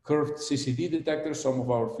curved CCD detectors. Some of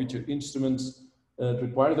our featured instruments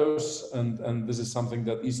require those, and this is something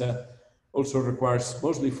that ESA also requires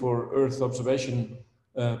mostly for Earth observation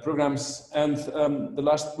programs. And the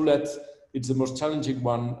last bullet, it's the most challenging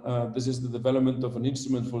one. This is the development of an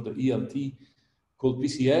instrument for the ELT called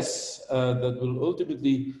PCS that will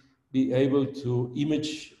ultimately be able to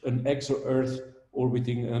image an exo-Earth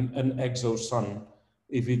orbiting an exo-Sun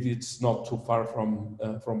if it's not too far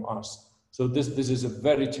from us. So this is a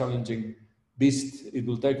very challenging beast. It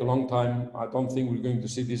will take a long time. I don't think we're going to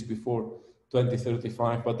see this before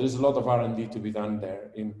 2035, but there's a lot of R&D to be done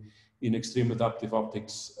there in extreme adaptive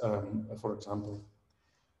optics, for example.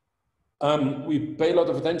 We pay a lot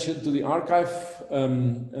of attention to the archive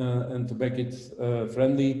and to make it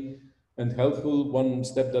friendly and helpful. One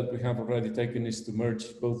step that we have already taken is to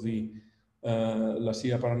merge both the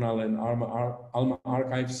Silla Paranal and ALMA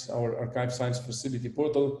archives, our archive science facility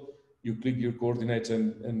portal. You click your coordinates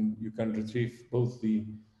and you can retrieve both the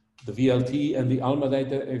VLT and the ALMA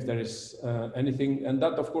data if there is anything. And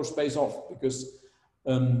that, of course, pays off because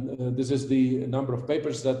this is the number of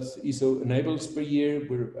papers that ESO enables per year.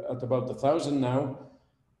 We're at about 1,000 now,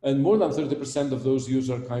 and more than 30% of those use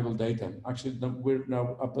archival data. Actually, we're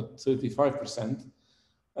now up at 35%.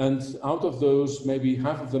 And out of those, maybe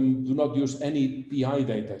half of them do not use any PI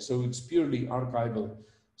data. So it's purely archival.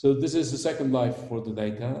 So this is the second life for the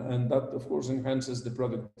data. And that, of course, enhances the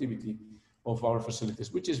productivity of our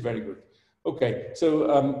facilities, which is very good. Okay,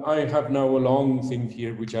 so I have now a long thing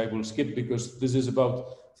here, which I will skip because this is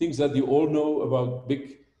about things that you all know about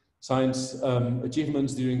big science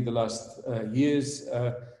achievements during the last years.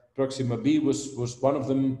 Proxima B was one of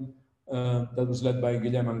them that was led by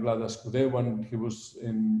Guillem Anglada Escudé when he was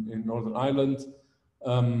in Northern Ireland.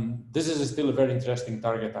 This is still a very interesting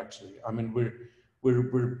target, actually. I mean,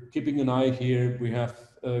 we're keeping an eye here. We have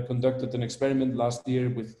conducted an experiment last year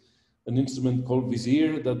with an instrument called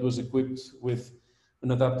Vizier that was equipped with an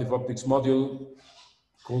adaptive optics module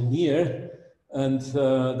called NIR. And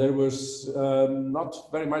there was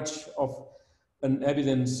not very much of an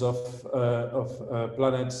evidence of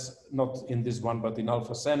planets, not in this one, but in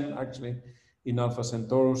Alpha Cen, actually, in Alpha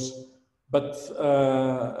Centaurus. But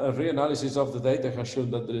a reanalysis of the data has shown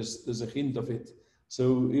that there's a hint of it.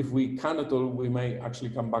 So if we can at all, we may actually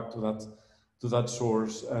come back to that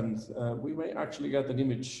source, and we may actually get an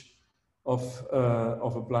image of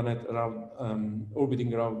a planet around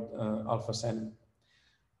orbiting around Alpha Cen.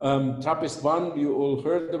 TRAPPIST-1, you all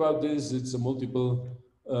heard about this. It's a multiple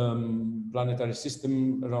planetary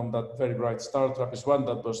system around that very bright star, TRAPPIST-1,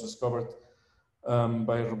 that was discovered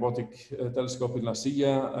by a robotic telescope in La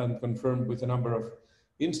Silla and confirmed with a number of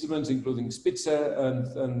instruments, including Spitzer.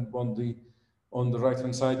 And on the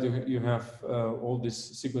right-hand side, you have all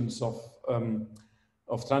this sequence of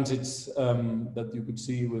transits that you could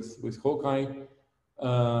see with Hawkeye.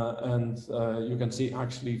 And you can see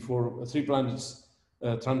actually for 3 planets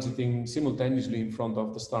transiting simultaneously in front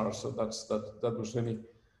of the stars. So that was really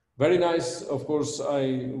very nice. Of course,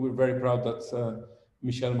 we're very proud that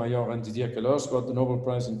Michel Mayor and Didier Queloz got the Nobel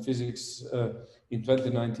Prize in Physics in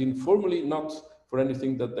 2019, formally not for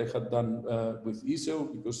anything that they had done with ESO,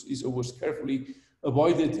 because ESO was carefully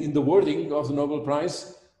avoided in the wording of the Nobel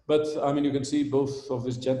Prize. But I mean, you can see both of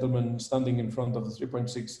these gentlemen standing in front of the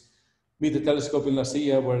 3.6 meter telescope in La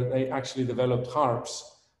Silla, where they actually developed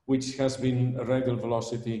HARPS, which has been a radial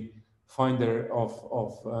velocity finder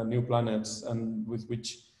of new planets, and with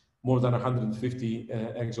which more than 150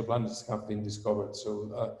 exoplanets have been discovered.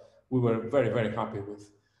 So we were very, very happy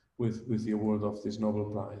with the award of this Nobel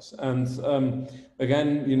Prize. And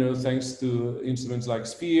again, you know, thanks to instruments like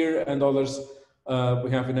SPHERE and others,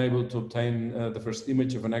 we have been able to obtain the first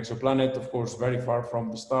image of an exoplanet, of course, very far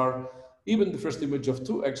from the star. Even the first image of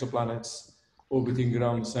 2 exoplanets orbiting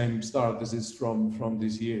around the same star. This is from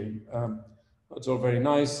this year. That's all very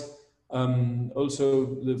nice.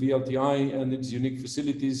 Also, the VLTI and its unique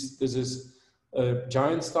facilities. This is a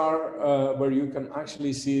giant star where you can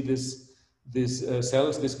actually see these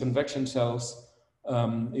cells, these convection cells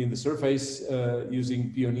in the surface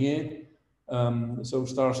using Pioneer. So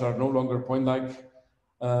stars are no longer point-like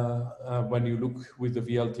when you look with the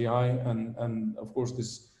VLTI, and of course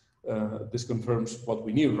this confirms what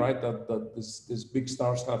we knew, right? That these big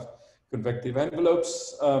stars have convective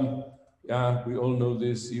envelopes. Yeah, we all know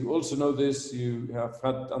this. You also know this. You have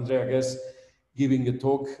had Andrea Guess giving a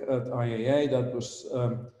talk at IAA that was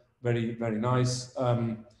very, very nice.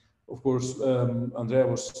 Of course, Andrea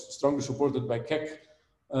was strongly supported by Keck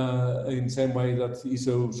in the same way that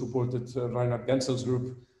ESO supported Reinhard Genzel's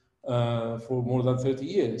group for more than 30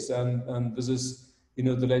 years. And this is, you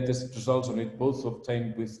know, the latest results on it, both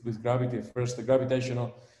obtained with gravity. First, the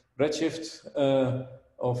gravitational redshift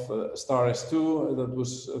of star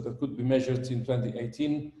S2 that could be measured in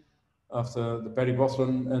 2018. after the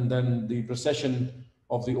peribothlon, and then the precession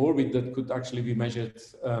of the orbit that could actually be measured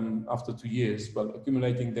after 2 years, well,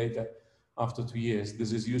 accumulating data after 2 years.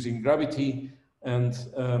 This is using gravity and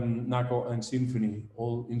NACO and Symphony,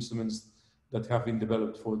 all instruments that have been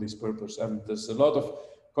developed for this purpose. And there's a lot of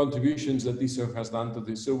contributions that ESO has done to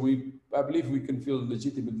this. So I believe we can feel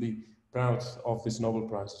legitimately proud of this Nobel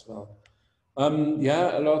Prize as well.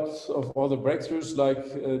 Yeah, a lot of other breakthroughs like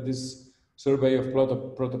this survey of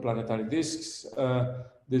protoplanetary disks.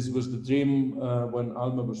 This was the dream when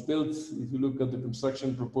ALMA was built. If you look at the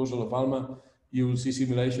construction proposal of ALMA, you will see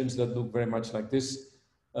simulations that look very much like this.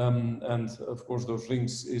 And of course, those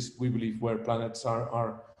rings is, we believe, where planets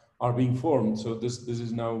are being formed. So this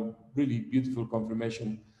is now really beautiful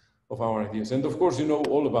confirmation of our ideas. And of course, you know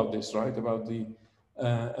all about this, right? About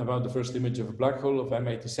the first image of a black hole of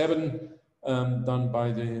M87 done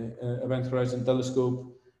by the Event Horizon Telescope.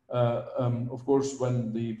 Of course,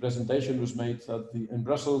 when the presentation was made in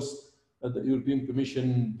Brussels at the European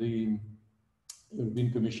Commission, the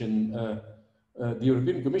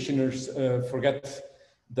European commissioners forget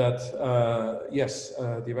that, yes,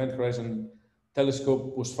 the Event Horizon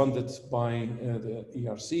Telescope was funded by the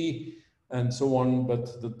ERC and so on,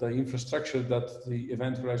 but the infrastructure that the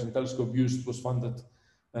Event Horizon Telescope used was funded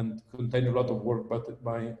and contained a lot of work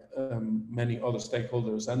by many other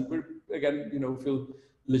stakeholders. And we're, again, you know, feel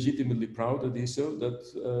legitimately proud at ESO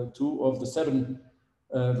that 2 of the 7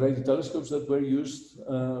 radio telescopes that were used,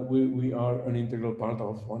 we are an integral part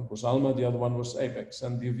of. One was ALMA, the other one was APEX.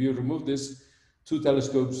 And if you remove these 2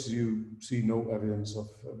 telescopes, you see no evidence of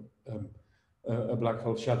a black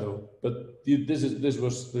hole shadow. But this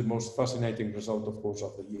was the most fascinating result, of course,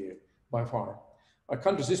 of the year by far. I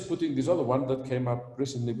can't resist putting this other one that came up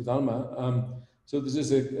recently with ALMA. So this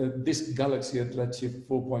is a disk galaxy at redshift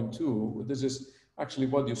 4.2. This is actually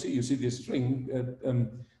what you see. You see this ring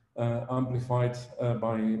amplified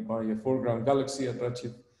by a foreground galaxy at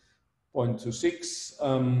redshift 0.26.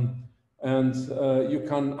 And you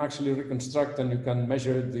can actually reconstruct and you can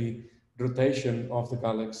measure the rotation of the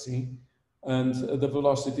galaxy and the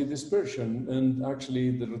velocity dispersion. And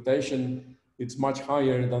actually the rotation, it's much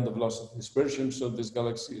higher than the velocity dispersion. So this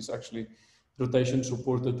galaxy is actually rotation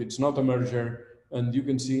supported. It's not a merger. And you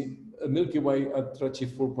can see a Milky Way at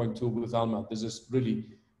redshift 4.2 with ALMA. This is really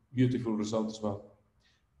beautiful result as well.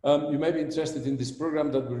 You may be interested in this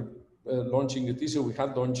program that we're launching at ESO. We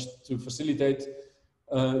had launched to facilitate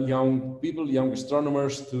young people, young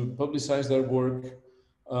astronomers to publicize their work.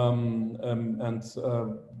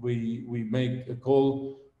 We make a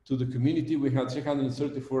call to the community. We had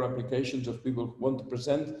 334 applications of people who want to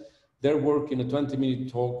present their work in a 20-minute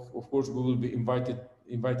talk. Of course, we will be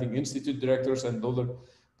inviting institute directors and other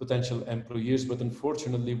potential employees, but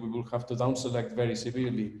unfortunately, we will have to down select very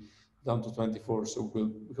severely down to 24. So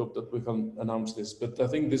we hope that we can announce this. But I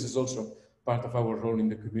think this is also part of our role in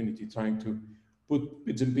the community, trying to put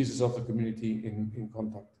bits and pieces of the community in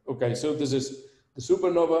contact. Okay, so this is the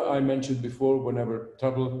supernova I mentioned before. Whenever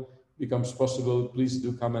travel becomes possible, please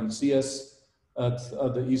do come and see us at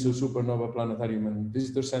the ESO Supernova Planetarium and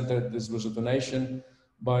Visitor Center. This was a donation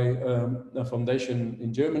by a foundation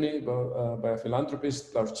in Germany, by a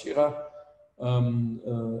philanthropist, Klaus Tschira.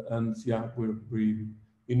 And yeah, we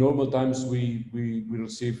in normal times, we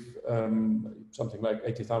receive something like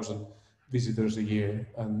 80,000 visitors a year,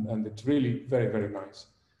 and it's really very, very nice.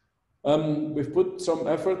 We've put some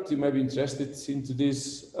effort, you may be interested into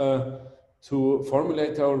this, to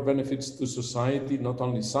formulate our benefits to society, not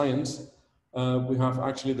only science. We have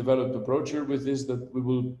actually developed a brochure with this that we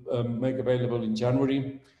will make available in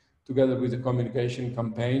January, together with a communication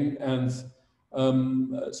campaign. And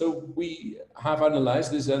so we have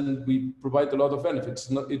analyzed this and we provide a lot of benefits.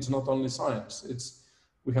 It's not only science.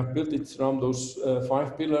 We have built it around those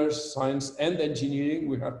 5 pillars, science and engineering.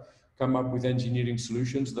 We have come up with engineering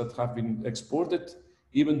solutions that have been exported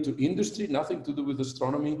even to industry, nothing to do with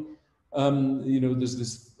astronomy. You know, there's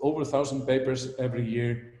this over 1,000 papers every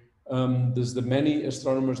year. There's the many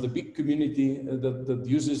astronomers, the big community that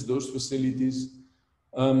uses those facilities.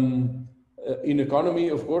 In economy,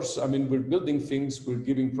 of course, I mean, we're building things, we're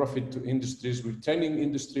giving profit to industries, we're training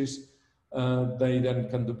industries. They then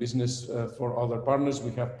can do business for other partners.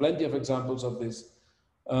 We have plenty of examples of this.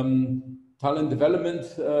 Talent development,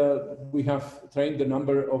 we have trained an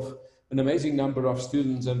amazing number of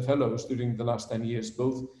students and fellows during the last 10 years,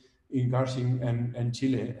 both in Garching and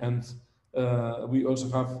Chile. And we also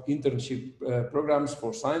have internship programs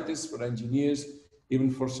for scientists, for engineers, even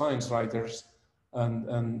for science writers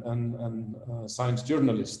and science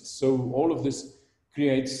journalists. So all of this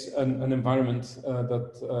creates an environment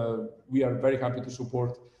that we are very happy to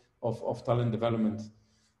support of talent development.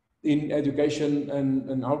 In education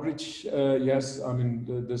and outreach, yes, I mean,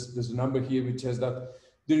 there's a number here which says that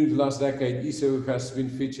during the last decade, ESO has been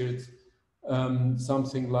featured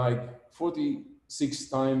something like 46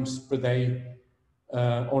 times per day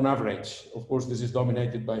on average. Of course, this is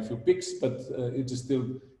dominated by a few peaks, but it is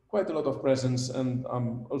still quite a lot of presence. And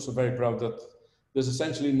I'm also very proud that there's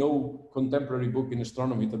essentially no contemporary book in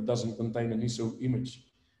astronomy that doesn't contain an ESO image.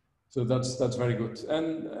 So that's very good.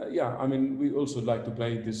 And yeah, I mean, we also like to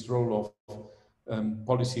play this role of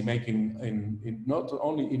policy making in not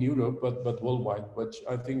only in Europe, but worldwide, which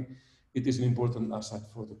I think it is an important asset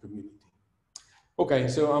for the community. Okay,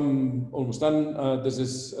 so I'm almost done. This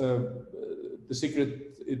is the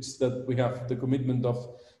secret. It's that we have the commitment of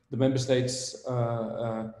the member states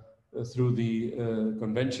through the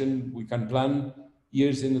convention. We can plan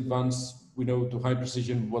years in advance. We know to high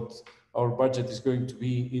precision what our budget is going to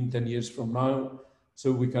be in 10 years from now.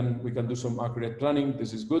 So we can do some accurate planning.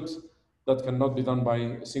 This is good. That cannot be done by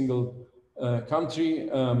a single country.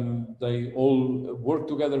 They all work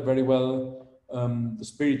together very well. The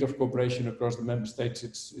spirit of cooperation across the member states,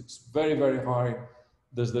 it's very, very high.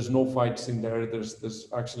 There's no fights in there. There's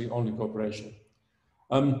actually only cooperation.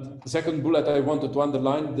 The second bullet I wanted to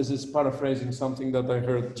underline, this is paraphrasing something that I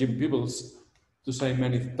heard Jim Peebles to say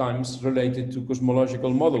many times related to cosmological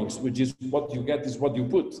models, which is what you get is what you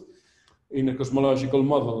put in a cosmological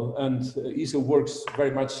model. And ESO works very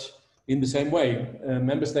much in the same way.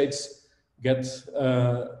 Member states get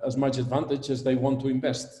as much advantage as they want to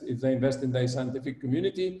invest. If they invest in their scientific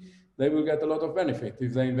community, they will get a lot of benefit.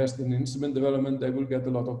 If they invest in instrument development, they will get a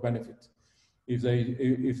lot of benefit. If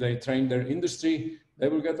they train their industry, they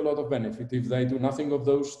will get a lot of benefit. If they do nothing of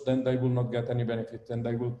those, then they will not get any benefit, and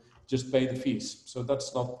they will just pay the fees. So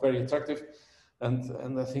that's not very attractive,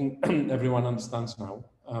 and I think everyone understands now.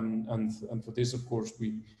 And for this, of course,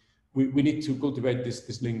 we need to cultivate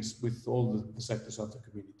these links with all the sectors of the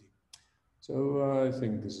community. So I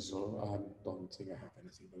think this is all. I don't think I have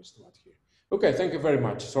anything else to add here. Okay, thank you very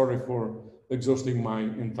much. Sorry for exhausting my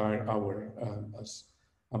entire hour, as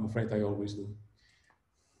I'm afraid I always do.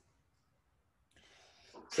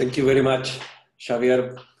 Thank you very much,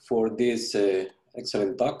 Xavier, for this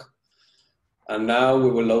excellent talk. And now we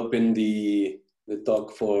will open the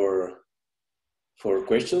talk for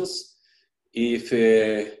questions. If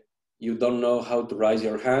you don't know how to raise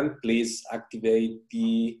your hand, please activate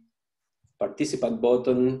the participant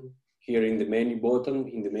button here in the menu button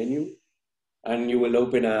in the menu, and you will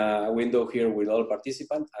open a window here with all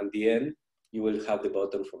participants. At the end, you will have the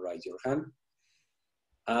button for raise your hand.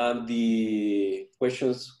 And the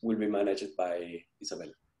questions will be managed by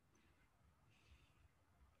Isabel.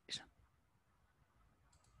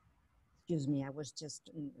 Excuse me, I was just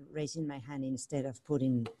raising my hand instead of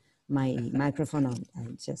putting my microphone on.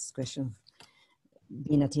 It's just a question of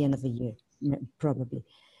being at the end of the year, probably.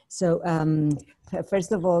 So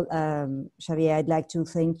first of all, Xavier, I'd like to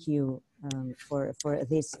thank you for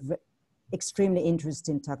this extremely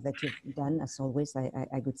interesting talk that you've done, as always,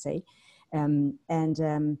 I could say.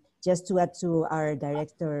 Just to add to our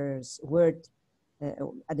director's word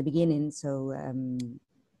at the beginning, so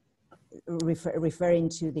referring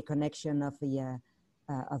to the connection of the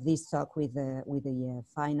of this talk with the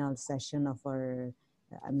final session of our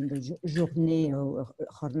the journée or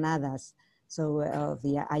jornadas, so of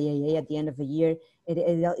the IAA at the end of the year,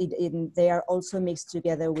 they are also mixed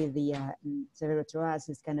together with the observatories, as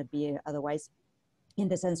it cannot be otherwise, in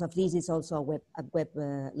the sense of this is also a web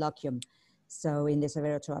colloquium. So in the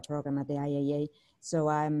observatory program at the IAA, so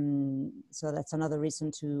that's another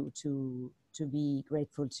reason to be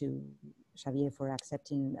grateful to Xavier for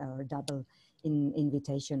accepting our double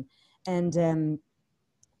invitation. And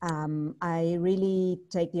I really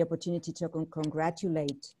take the opportunity to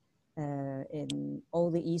congratulate in all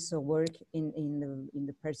the ESO work in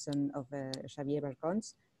the person of Xavier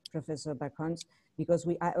Barcons, Professor Barcons, because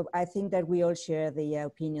I think that we all share the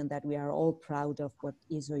opinion that we are all proud of what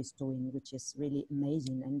ESO is doing, which is really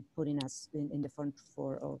amazing and putting us in the front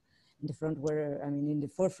in the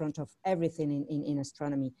forefront of everything in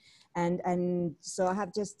astronomy. And so I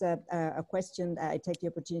have just a question. I take the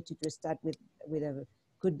opportunity to start with a,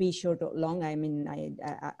 could be short or long. I mean,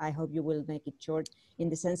 I hope you will make it short in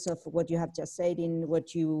the sense of what you have just said. In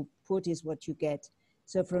what you put is what you get.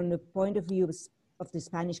 So from the point of view of the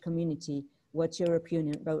Spanish community, what's your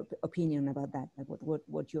opinion about that?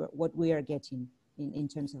 What we are getting in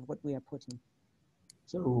terms of what we are putting?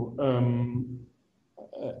 So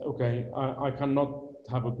okay, I cannot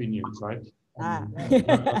have opinions, right?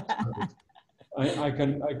 I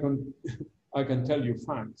can tell you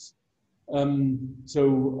facts.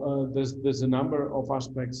 So there's a number of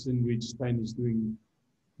aspects in which Spain is doing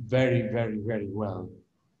very, very, very well.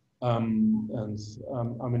 I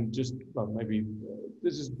mean, just, well, maybe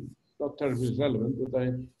this is not terribly relevant,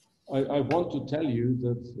 but I want to tell you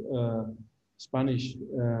that Spanish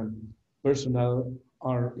personnel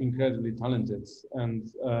are incredibly talented,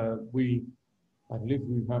 and I believe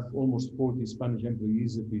we have almost 40 Spanish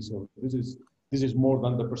employees at ESO. This is more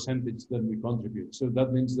than the percentage that we contribute. So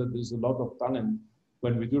that means that there's a lot of talent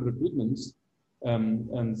when we do recruitments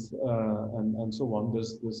and so on.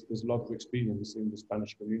 There's a lot of experience in the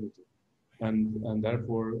Spanish community, and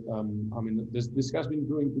therefore, I mean, this has been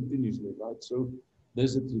growing continuously, right? So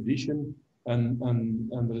there's a tradition, and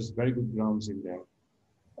there's very good grounds in there.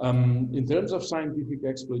 In terms of scientific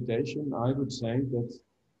exploitation, I would say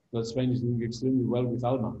that Spain is doing extremely well with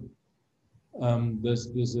ALMA. There's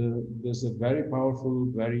a very powerful,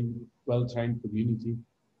 very well-trained community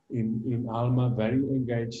in ALMA, very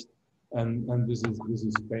engaged, and this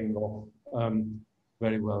is paying off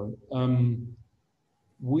very well.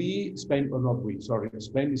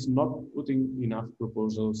 Spain is not putting enough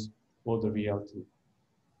proposals for the VLT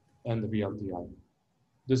and the VLTI.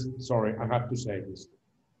 Sorry, I have to say this.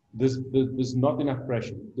 There's not enough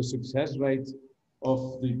pressure. The success rate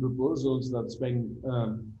of the proposals that Spain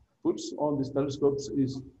puts on these telescopes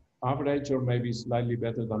is average or maybe slightly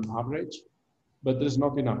better than average, but there's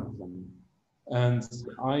not enough of them. And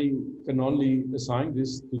I can only assign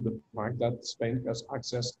this to the fact that Spain has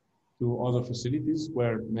access to other facilities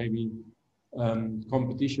where maybe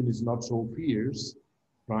competition is not so fierce,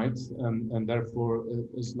 right? And therefore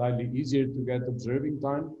it's slightly easier to get observing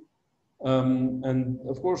time. And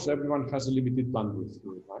of course, everyone has a limited bandwidth,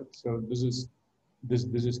 right? So this is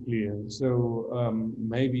clear. So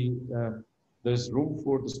maybe there's room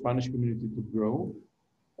for the Spanish community to grow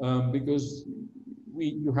because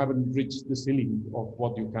you haven't reached the ceiling of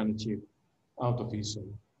what you can achieve out of ESO.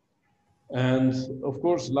 And of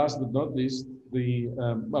course, last but not least,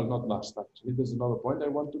 well, not last actually, there's another point I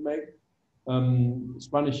want to make.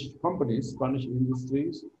 Spanish companies, Spanish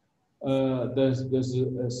industries, there's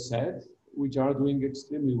a set which are doing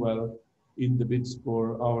extremely well in the bids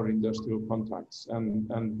for our industrial contracts.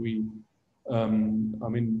 And we, I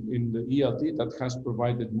mean, in the ELT that has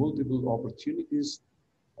provided multiple opportunities,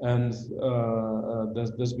 and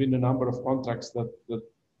there's been a number of contracts that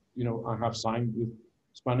you know, I have signed with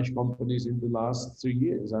Spanish companies in the last 3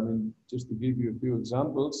 years. I mean, just to give you a few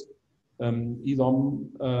examples, EDOM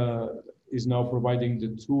is now providing the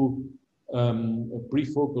 2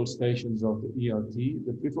 prefocal stations of the ELT.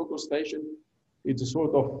 The prefocal station, it's a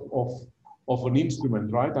sort of an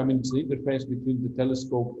instrument, right? I mean, it's the interface between the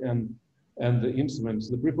telescope and the instruments.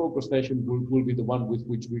 The prefocal station will be the one with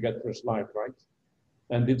which we get first light, right?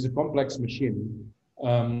 And it's a complex machine.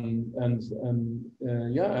 Yeah,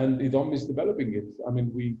 and EDOM is developing it. I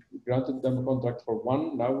mean, we granted them a contract for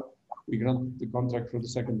 1, now we grant the contract for the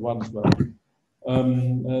second one as well.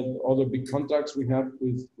 Other big contracts we have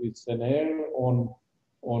with Senair on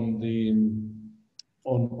the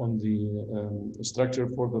structure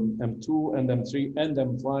for the M2 and M3 and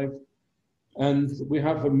M5, and we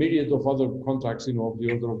have a myriad of other contracts, you know, of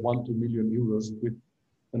the order of 1 to 2 million euros with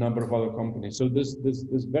a number of other companies. So this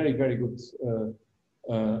very good,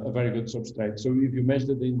 a very good substrate. So if you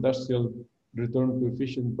measure the industrial return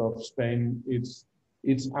coefficient of Spain, it's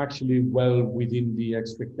actually well within the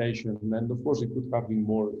expectation. And of course, it could have been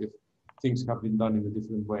more if things have been done in a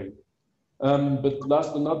different way. But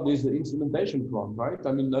last but not least, the instrumentation front, right?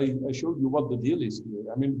 I mean, I showed you what the deal is here.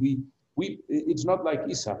 I mean, it's not like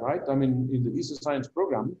ESA, right? I mean, in the ESA science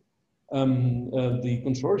program, the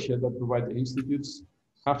consortia that provide the institutes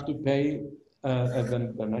have to pay, and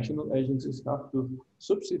then the national agencies have to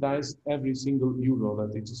subsidize every single euro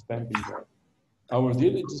that is spent in there. Our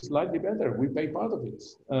deal is slightly better. We pay part of it.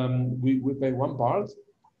 We pay one part,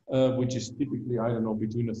 which is typically, I don't know,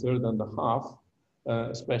 between 1/3 and 1/2,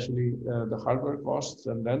 especially the hardware costs.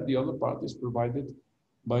 And then the other part is provided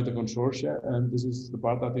by the consortia. And this is the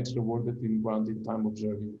part that is rewarded in granted time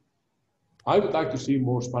observing. I would like to see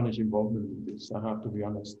more Spanish involvement in this, I have to be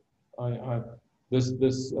honest.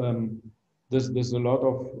 There's a lot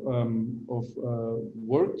of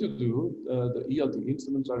work to do. The ELT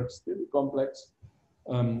instruments are extremely complex,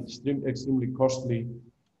 extremely costly.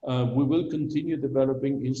 We will continue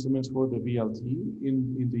developing instruments for the VLT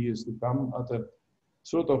in the years to come at a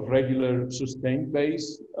sort of regular sustained base,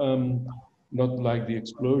 not like the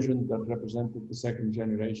explosion that represented the second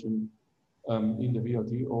generation in the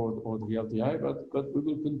VLT or the VLTI, but we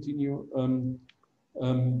will continue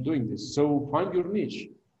doing this. So find your niche.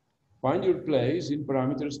 Find your place in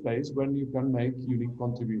parameter space when you can make unique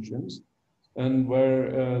contributions, and where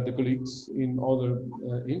the colleagues in other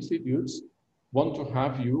institutes want to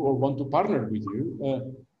have you or want to partner with you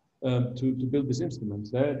to build these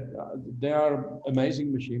instruments. They are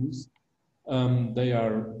amazing machines. They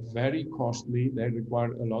are very costly. They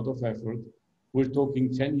require a lot of effort. We're talking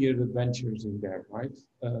 10-year adventures in there, right?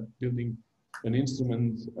 Building an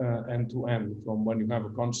instrument end to end, from when you have a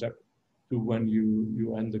concept to when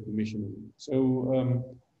you end the commissioning. So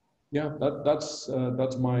yeah, that's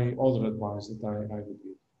my other advice that I would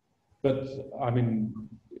give. But I mean,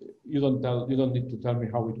 you don't need to tell me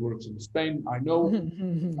how it works in Spain. I know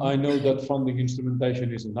that funding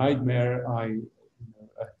instrumentation is a nightmare.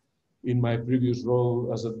 In my previous role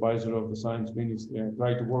as advisor of the Science Ministry, I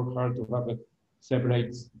tried to work hard to have a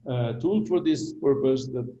separate tool for this purpose,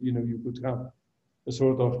 that you could have a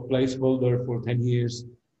sort of placeholder for 10 years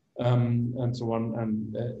and so on,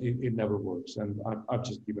 and it never works, and I've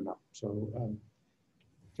just given up. So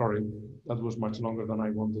sorry, that was much longer than I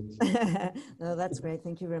wanted. No, that's great.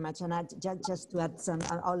 Thank you very much. And just to add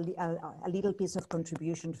a little piece of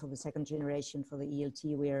contribution for the second generation for the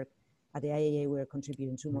ELT, we're at the IAA, we're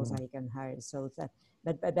contributing to mosaic and higher. So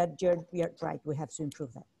but you're right, we have to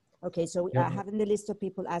improve that. Okay, so I have in the list of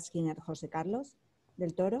people asking at Jose Carlos del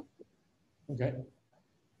Toro. Okay.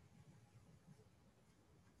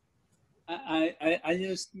 I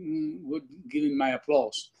just would give him my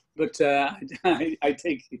applause, but I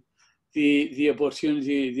take the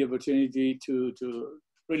opportunity to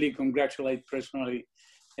really congratulate personally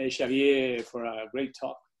Xavier for a great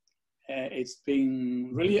talk. It's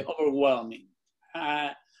been really overwhelming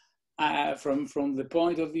from the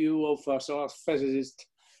point of view of a solar physicist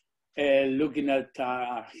looking at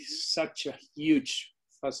such a huge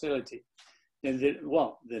facility. The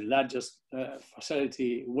largest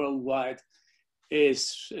facility worldwide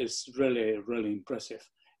is really impressive.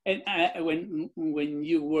 And when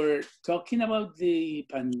you were talking about the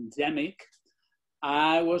pandemic,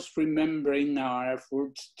 I was remembering our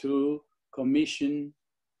efforts to commission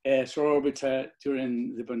a solar orbiter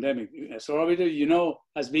during the pandemic. A solar orbiter,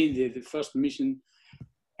 has been the first mission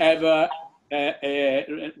ever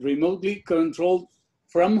remotely controlled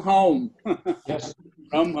from home. Yes.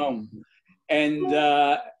 From home. And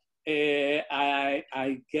I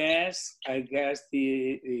guess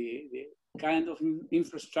the kind of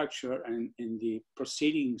infrastructure and the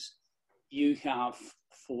proceedings you have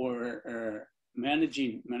for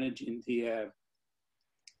managing the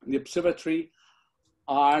observatory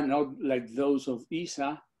are not like those of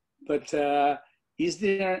ESA, but is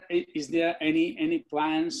there any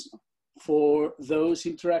plans for those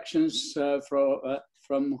interactions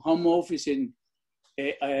from home office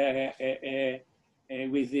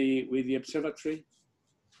with the observatory?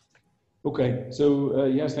 Okay, so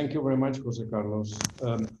yes, thank you very much, Jose Carlos.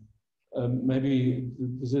 Maybe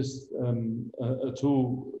this is a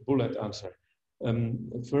two-bullet answer.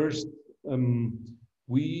 First,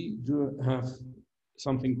 we do have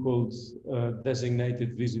something called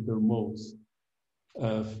designated visitor modes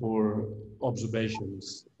for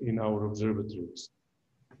observations in our observatories.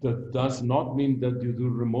 That does not mean that you do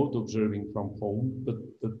remote observing from home, but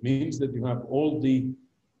that means that you have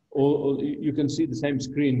you can see the same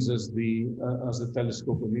screens as the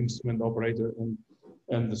telescope and instrument operator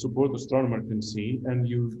and the support astronomer can see, and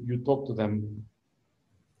you talk to them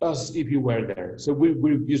as if you were there. So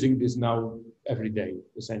we're using this now every day,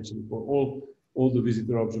 essentially, for all the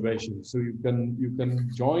visitor observations. So you can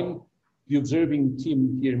join the observing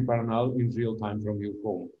team here in Paranal in real time from your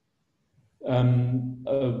home.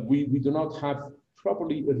 We do not have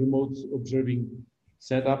properly a remote observing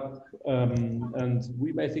setup, and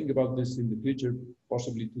we may think about this in the future,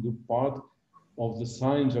 possibly to do part of the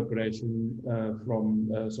science operation from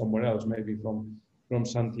somewhere else, maybe from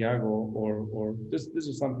Santiago, or this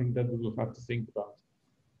is something that we will have to think about.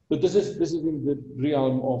 But this is in the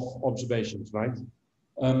realm of observations, right?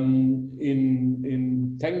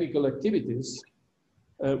 In technical activities,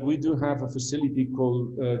 we do have a facility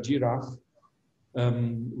called Giraffe,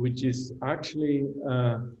 which is actually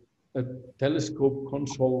a telescope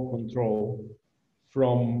console control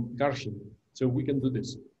from Garching. So we can do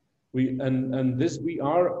this.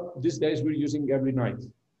 These days we're using every night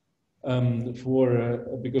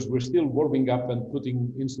because we're still warming up and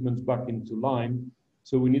putting instruments back into line.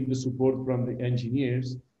 So we need the support from the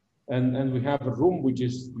engineers, and we have a room which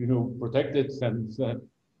is protected and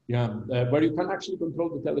where you can actually control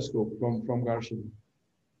the telescope from Garching.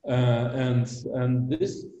 And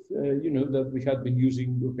this that we had been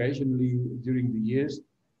using occasionally during the years,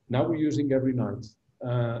 now we're using every night.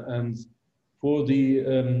 And for the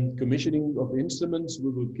commissioning of instruments, we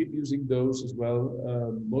will keep using those as well.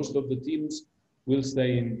 Most of the teams will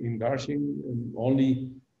stay in Garching, and only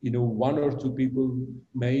you know, 1 or 2 people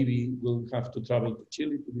maybe will have to travel to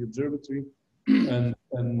Chile to the observatory, and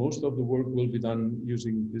most of the work will be done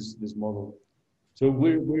using this model. So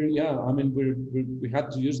yeah, I mean, we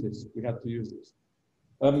had to use this. We had to use this.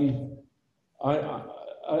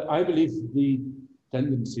 I believe the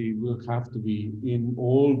tendency will have to be in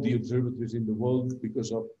all the observatories in the world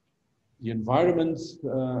because of the environment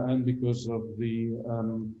and because of the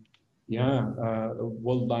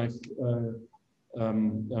wildlife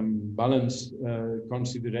balance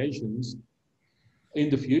considerations. In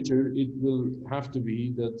the future, it will have to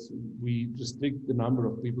be that we restrict the number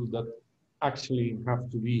of people that actually have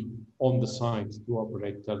to be on the site to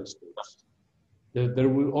operate telescopes. There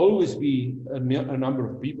will always be a number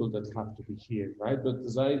of people that have to be here, right? But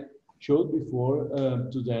as I showed before,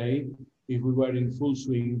 today, if we were in full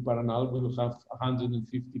swing, Paranal will have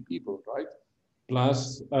 150 people, right?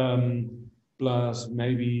 Plus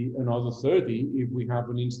maybe another 30 if we have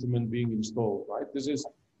an instrument being installed, right? This is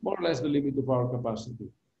more or less the limit of our capacity.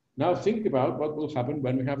 Now think about what will happen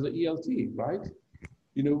when we have the ELT, right?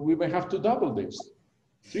 You know, we may have to double this.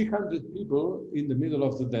 300 people in the middle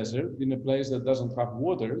of the desert in a place that doesn't have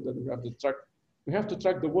water, that we have to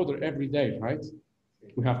track the water every day, right?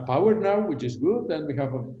 We have power now, which is good, and we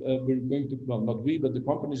have we're going to, well, not we, but the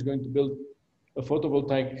company is going to build a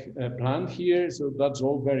photovoltaic plant here, so that's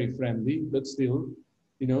all very friendly, but still,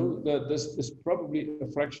 you know, there's probably a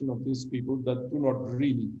fraction of these people that do not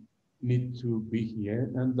really need to be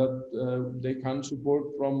here, and that they can support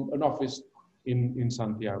from an office in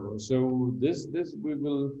Santiago. So this we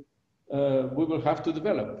will have to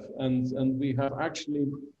develop, and we have actually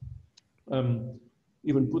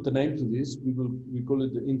even put a name to this. We call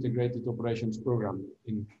it the Integrated Operations Program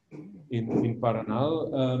in Paranal.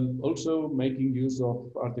 Also making use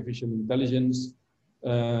of artificial intelligence,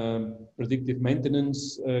 predictive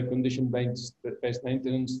maintenance, condition-based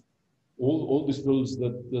maintenance, all these rules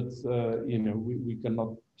that you know, we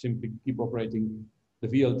cannot simply keep operating the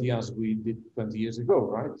VLT as we did 20 years ago,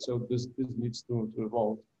 right? So this needs to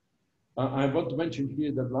evolve. I want to mention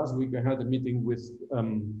here that last week I had a meeting with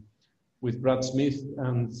Brad Smith,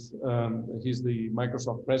 and he's the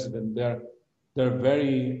Microsoft president. They're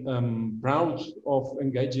very proud of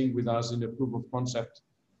engaging with us in a proof of concept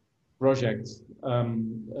project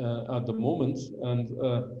at the moment. And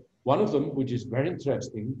one of them, which is very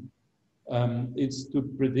interesting, is to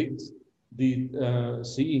predict the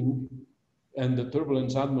seeing and the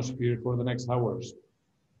turbulence atmosphere for the next hours.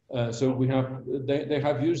 So they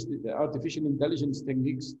have used the artificial intelligence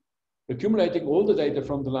techniques, accumulating all the data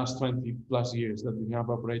from the last 20 plus years that we have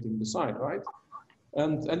operating the site, right?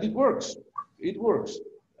 And it works. It works.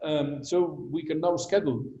 So we can now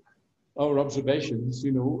schedule our observations,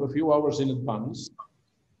 you know, a few hours in advance,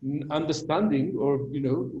 understanding, or, you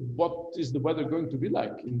know, what is the weather going to be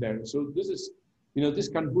like in there. So this is, you know, this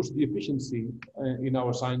can boost the efficiency in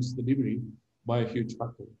our science delivery by a huge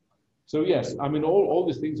factor. So yes, I mean, all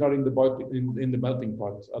these things are in the melting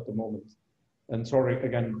pot at the moment. And sorry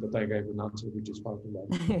again that I gave an answer which is far too long.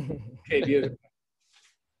 Okay, beautiful.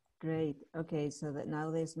 Great. Okay, so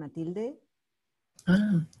now there's Matilde.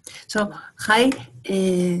 So hi,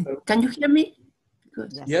 can you hear me?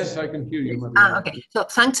 Yes, I can hear you, Matilde. Okay. So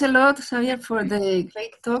thanks a lot, Xavier, for the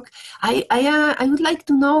great talk. I would like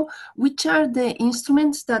to know which are the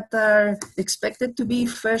instruments that are expected to be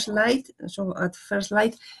first light, so at first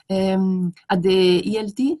light at the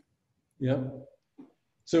ELT? Yeah.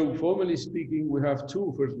 So formally speaking, we have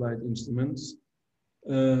 2 first light instruments.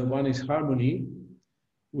 One is Harmony,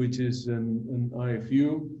 which is an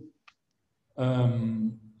IFU,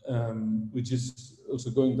 which is also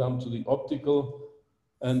going down to the optical.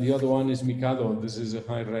 And the other one is Mikado. This is a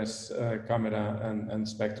high-res camera and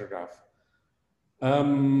spectrograph.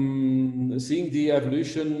 Seeing the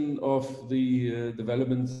evolution of the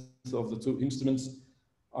development of the 2 instruments,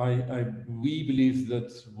 we believe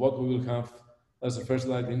that what we will have as a first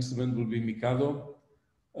light instrument will be Mikado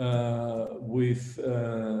with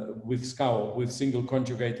SCAO, with single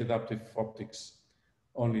conjugate adaptive optics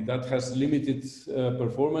only. That has limited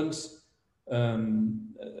performance.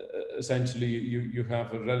 Essentially, you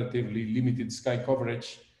have a relatively limited sky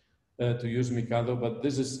coverage to use Mikado, but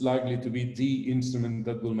this is likely to be the instrument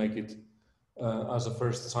that will make it as a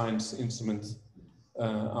first science instrument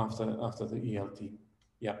after the ELT.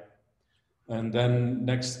 Yeah. And then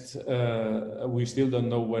next, we still don't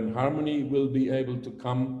know when Harmony will be able to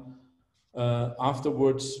come.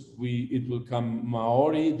 Afterwards, it will come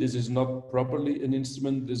Maori. This is not properly an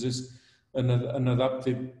instrument. This is an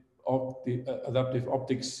adaptive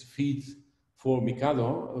optics feed for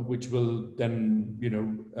Mikado, which will then, you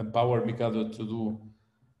know, empower Mikado to do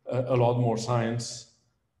a lot more science.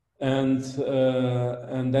 And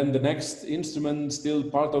then the next instrument, still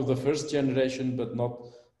part of the first generation, but not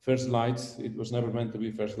first light, it was never meant to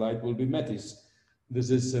be first light, will be METIS.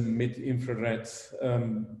 This is a mid-infrared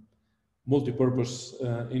multi-purpose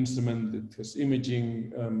instrument. It has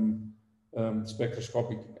imaging,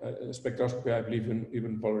 spectroscopy, I believe,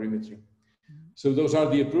 even polarimetry. So those are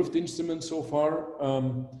the approved instruments so far.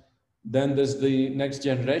 Then there's the next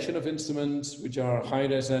generation of instruments, which are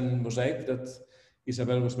high-res and Mosaic that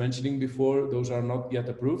Isabel was mentioning before. Those are not yet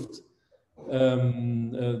approved.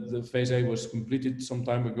 The phase A was completed some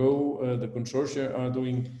time ago. The consortia are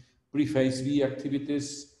doing pre-phase V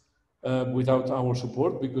activities without our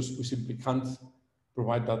support because we simply can't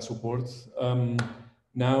provide that support.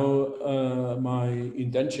 Now, my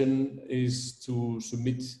intention is to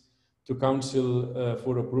submit to Council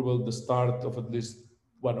for approval the start of at least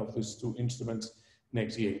one of these two instruments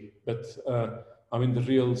next year. But I mean, the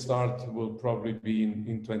real start will probably be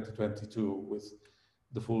in 2022 with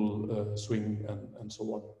the full swing and so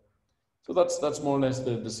on. So that's more or less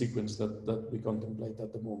the sequence that we contemplate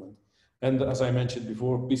at the moment. And as I mentioned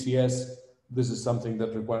before, PCS, this is something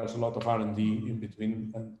that requires a lot of R&D in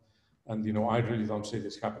between. And you know, I really don't see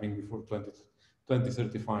this happening before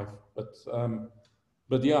 2035.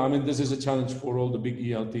 But yeah, I mean, this is a challenge for all the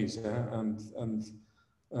big ELTs,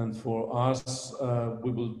 and for us,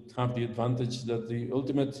 we will have the advantage that the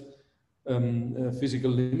ultimate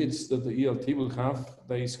physical limits that the ELT will have,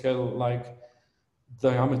 they scale like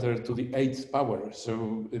diameter to the 8th power.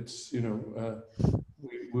 So it's, you know,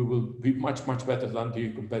 we will be much better than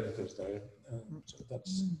the competitors there. So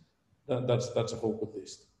that's a hope at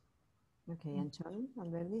least. Okay, and John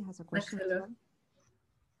Alberdi has a question.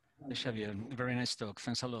 Xavier, very nice talk.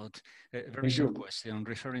 Thanks a lot. Very short question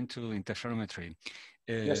referring to interferometry.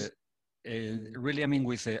 Yes. Really, I mean,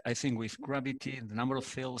 I think with gravity, the number of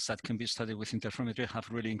fields that can be studied with interferometry have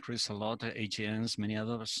really increased a lot. AGNs, many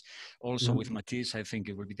others. Also with Matisse, I think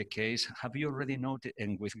it will be the case. Have you already noted,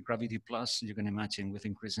 and with Gravity Plus, you can imagine with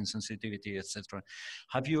increasing sensitivity, etc.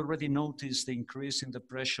 Have you already noticed the increase in the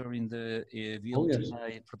pressure in the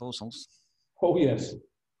VLTI proposals? Oh yes.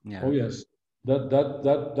 Yeah. Oh yes.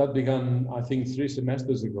 That began, I think, 3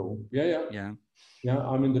 semesters ago. Yeah.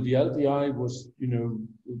 I mean, the VLTI was, you know,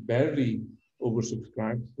 barely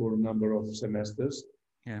oversubscribed for a number of semesters.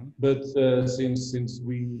 Yeah. But since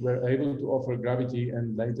we were able to offer Gravity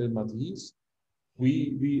and later Matisse,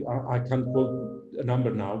 I can't quote a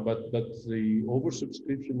number now, but the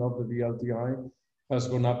oversubscription of the VLTI has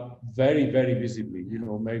gone up very visibly. You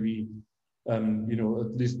know, maybe you know,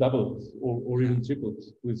 at least doubled or even tripled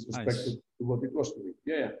with respect to what it was to be.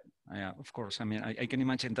 Yeah, of course. I mean, I can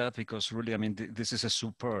imagine that because really, I mean, this is a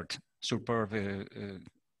superb you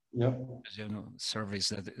know, service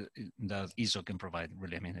that ESO can provide.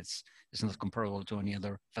 Really, I mean, it's not comparable to any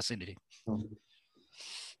other facility.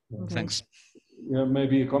 Thanks. Yeah,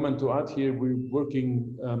 maybe a comment to add here. We're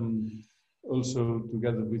working also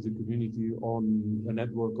together with the community on a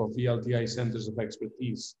network of VLTI centers of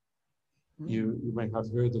expertise. You may have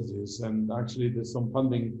heard of this, and actually there's some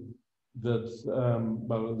funding that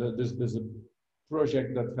there's a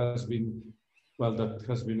project that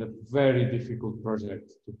has been a very difficult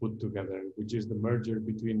project to put together, which is the merger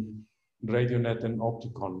between RadioNet and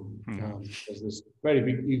Opticon. There's very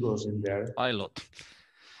big egos in there. Pilot,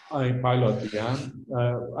 yeah.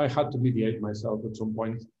 I had to mediate myself at some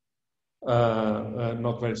point,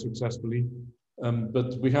 not very successfully,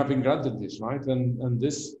 but we have been granted this, right? And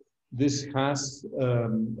this has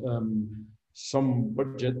some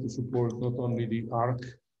budget to support not only the ARC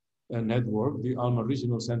network, the ALMA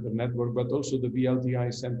Regional Center network, but also the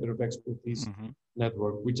VLTI Center of Expertise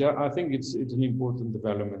network, which I think it's an important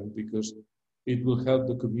development because it will help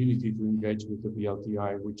the community to engage with the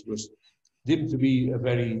VLTI, which was deemed to be a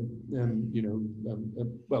very, you know,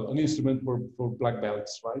 well, an instrument for black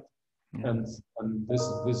belts, right? And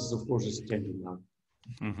this of course is changing now.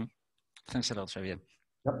 Thanks a lot, Xavier.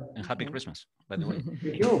 Yep. And happy Christmas, by the way.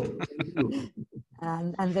 Thank you.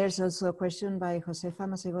 And there's also a question by Josefa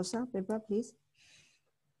Masegosa. Pepa, please.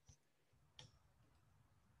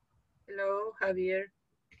 Hello, Javier.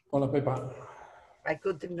 Hola, Pepa. I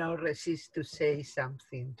could not resist to say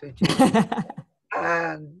something to you.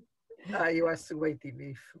 And I was waiting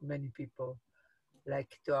if many people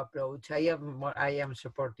like to approach. I am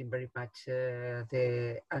supporting very much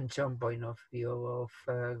the Anchon point of view of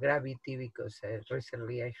gravity because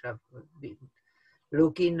recently I have been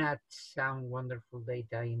looking at some wonderful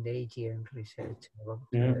data in the AGN research about,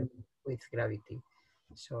 with gravity.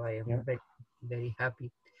 So I am very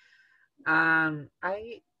happy. And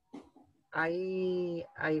I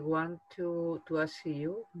want to ask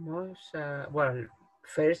you most, well,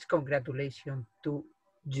 first, congratulations to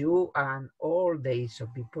you and all the ESO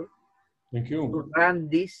people. Thank you. To run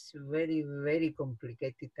this very, very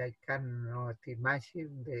complicated, I cannot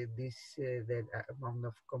imagine the amount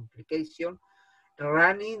of complication.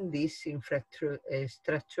 Running this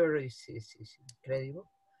infrastructure is incredible.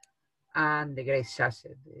 And the great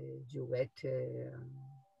asset you get,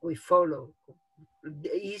 we follow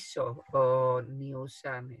the ESO news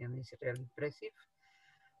and it's really impressive.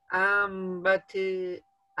 But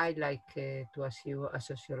I like to ask you a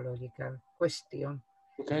sociological question.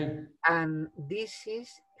 Okay. And this is,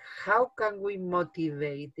 how can we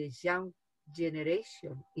motivate the young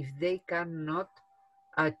generation if they cannot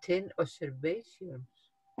attend observations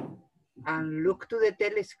and look to the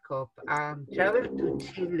telescope and travel to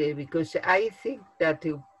Chile? Because I think that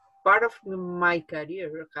part of my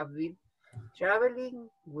career have been traveling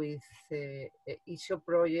with ESO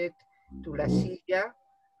project to La Silla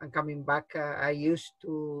and coming back. I used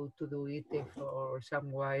to do it for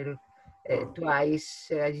some while,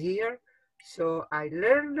 twice a year. So I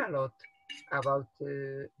learned a lot about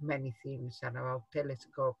many things and about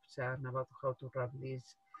telescopes and about how to run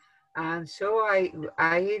this. And so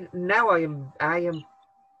now I am,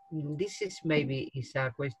 this is maybe is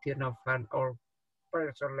a question of an old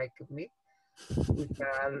person like me with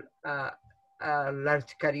a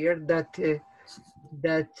large career that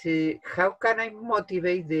how can I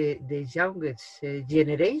motivate the youngest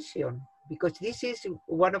generation? Because this is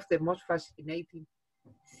one of the most fascinating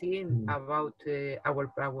things about our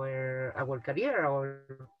career,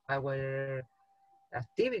 our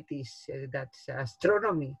activities. That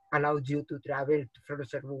astronomy allows you to travel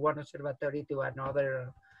from one observatory to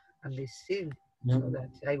another, and this thing. Yeah. So that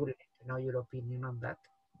I would like to know your opinion on that.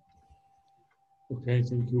 Okay,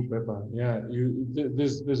 thank you, Pepa. Yeah,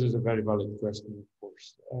 this is a very valid question, of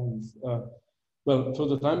course. And well, for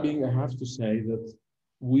the time being, I have to say that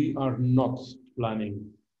we are not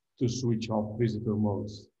planning to switch off visitor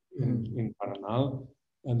modes in Paranal.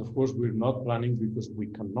 And of course, we're not planning, because we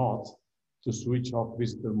cannot, to switch off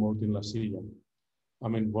visitor mode in La Silla. I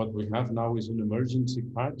mean, what we have now is an emergency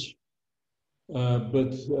patch.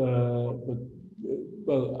 Well,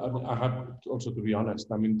 I have also to be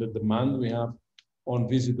honest. I mean, the demand we have on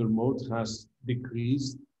visitor mode has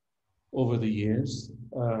decreased over the years.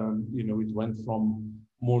 You know, it went from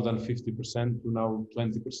more than 50% to now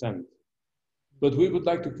 20%. But we would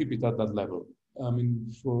like to keep it at that level. I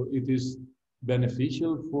mean, it is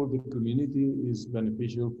beneficial for the community, is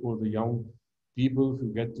beneficial for the young people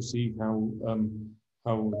who get to see how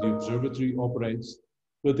the observatory operates.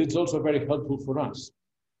 But it's also very helpful for us,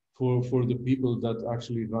 for the people that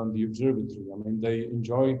actually run the observatory. I mean, they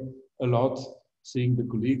enjoy a lot seeing the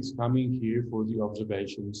colleagues coming here for the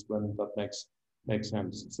observations when that makes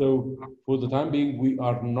sense. So for the time being, we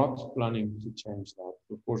are not planning to change that.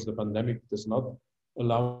 Of course, the pandemic does not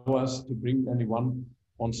allow us to bring anyone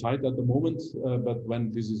on site at the moment, but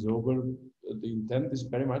when this is over, the intent is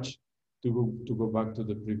very much to go back to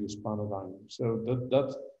the previous paradigm. So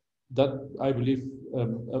that I believe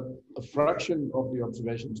a fraction of the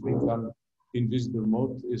observations being done in visitor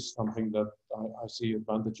mode is something that I see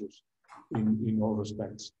advantages in all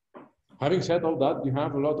respects. Having said all that, you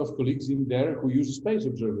have a lot of colleagues in there who use space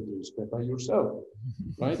observatories, Pepa, yourself,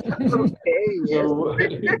 right? Okay, so,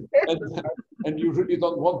 and you really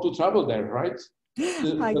don't want to travel there, right?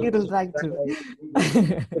 I wouldn't like to.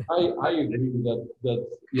 I agree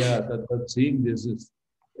that seeing this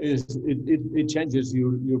it changes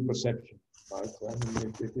your perception, right? I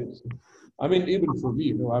mean, it is. I mean, even for me,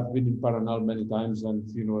 you know, I've been in Paranal many times, and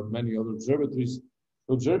you know, at many other observatories,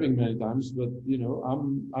 observing many times. But you know,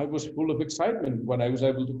 I was full of excitement when I was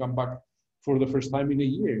able to come back for the first time in a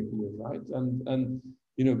year here, right? And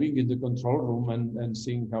you know, being in the control room and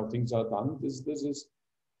seeing how things are done, this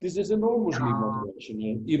is enormously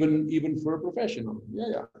motivational, even for a professional.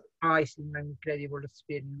 Yeah. It's an incredible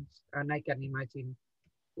experience, and I can imagine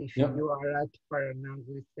if you are at Paranal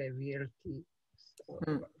with the VLT.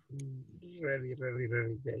 So, really, really,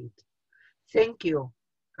 really great. Thank you.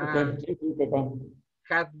 Okay, thank you, Pepa.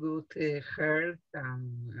 Have good health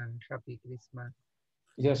and happy Christmas.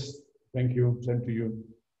 Yes, thank you. Same to you.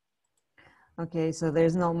 Okay, so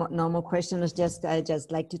there's no more questions. I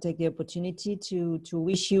just like to take the opportunity to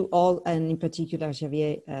wish you all, and in particular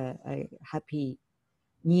Xavier, a happy,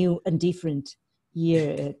 new and different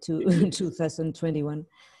year to 2021,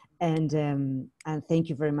 and thank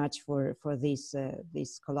you very much for this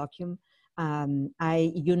colloquium.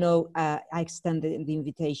 I extended the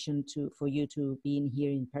invitation for you to be in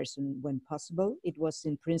here in person when possible. It was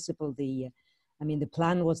in principle the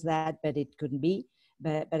plan was that, but it couldn't be.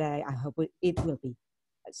 But I hope it will be.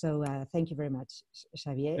 So thank you very much,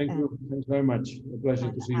 Xavier. Thank you. Thanks very much. A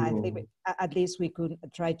pleasure to see you I all. think at least we could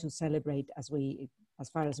try to celebrate as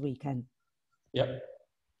far as we can. Yep.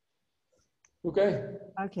 Okay.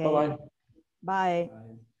 Okay. Bye-bye. Bye.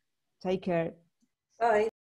 Take care. Bye.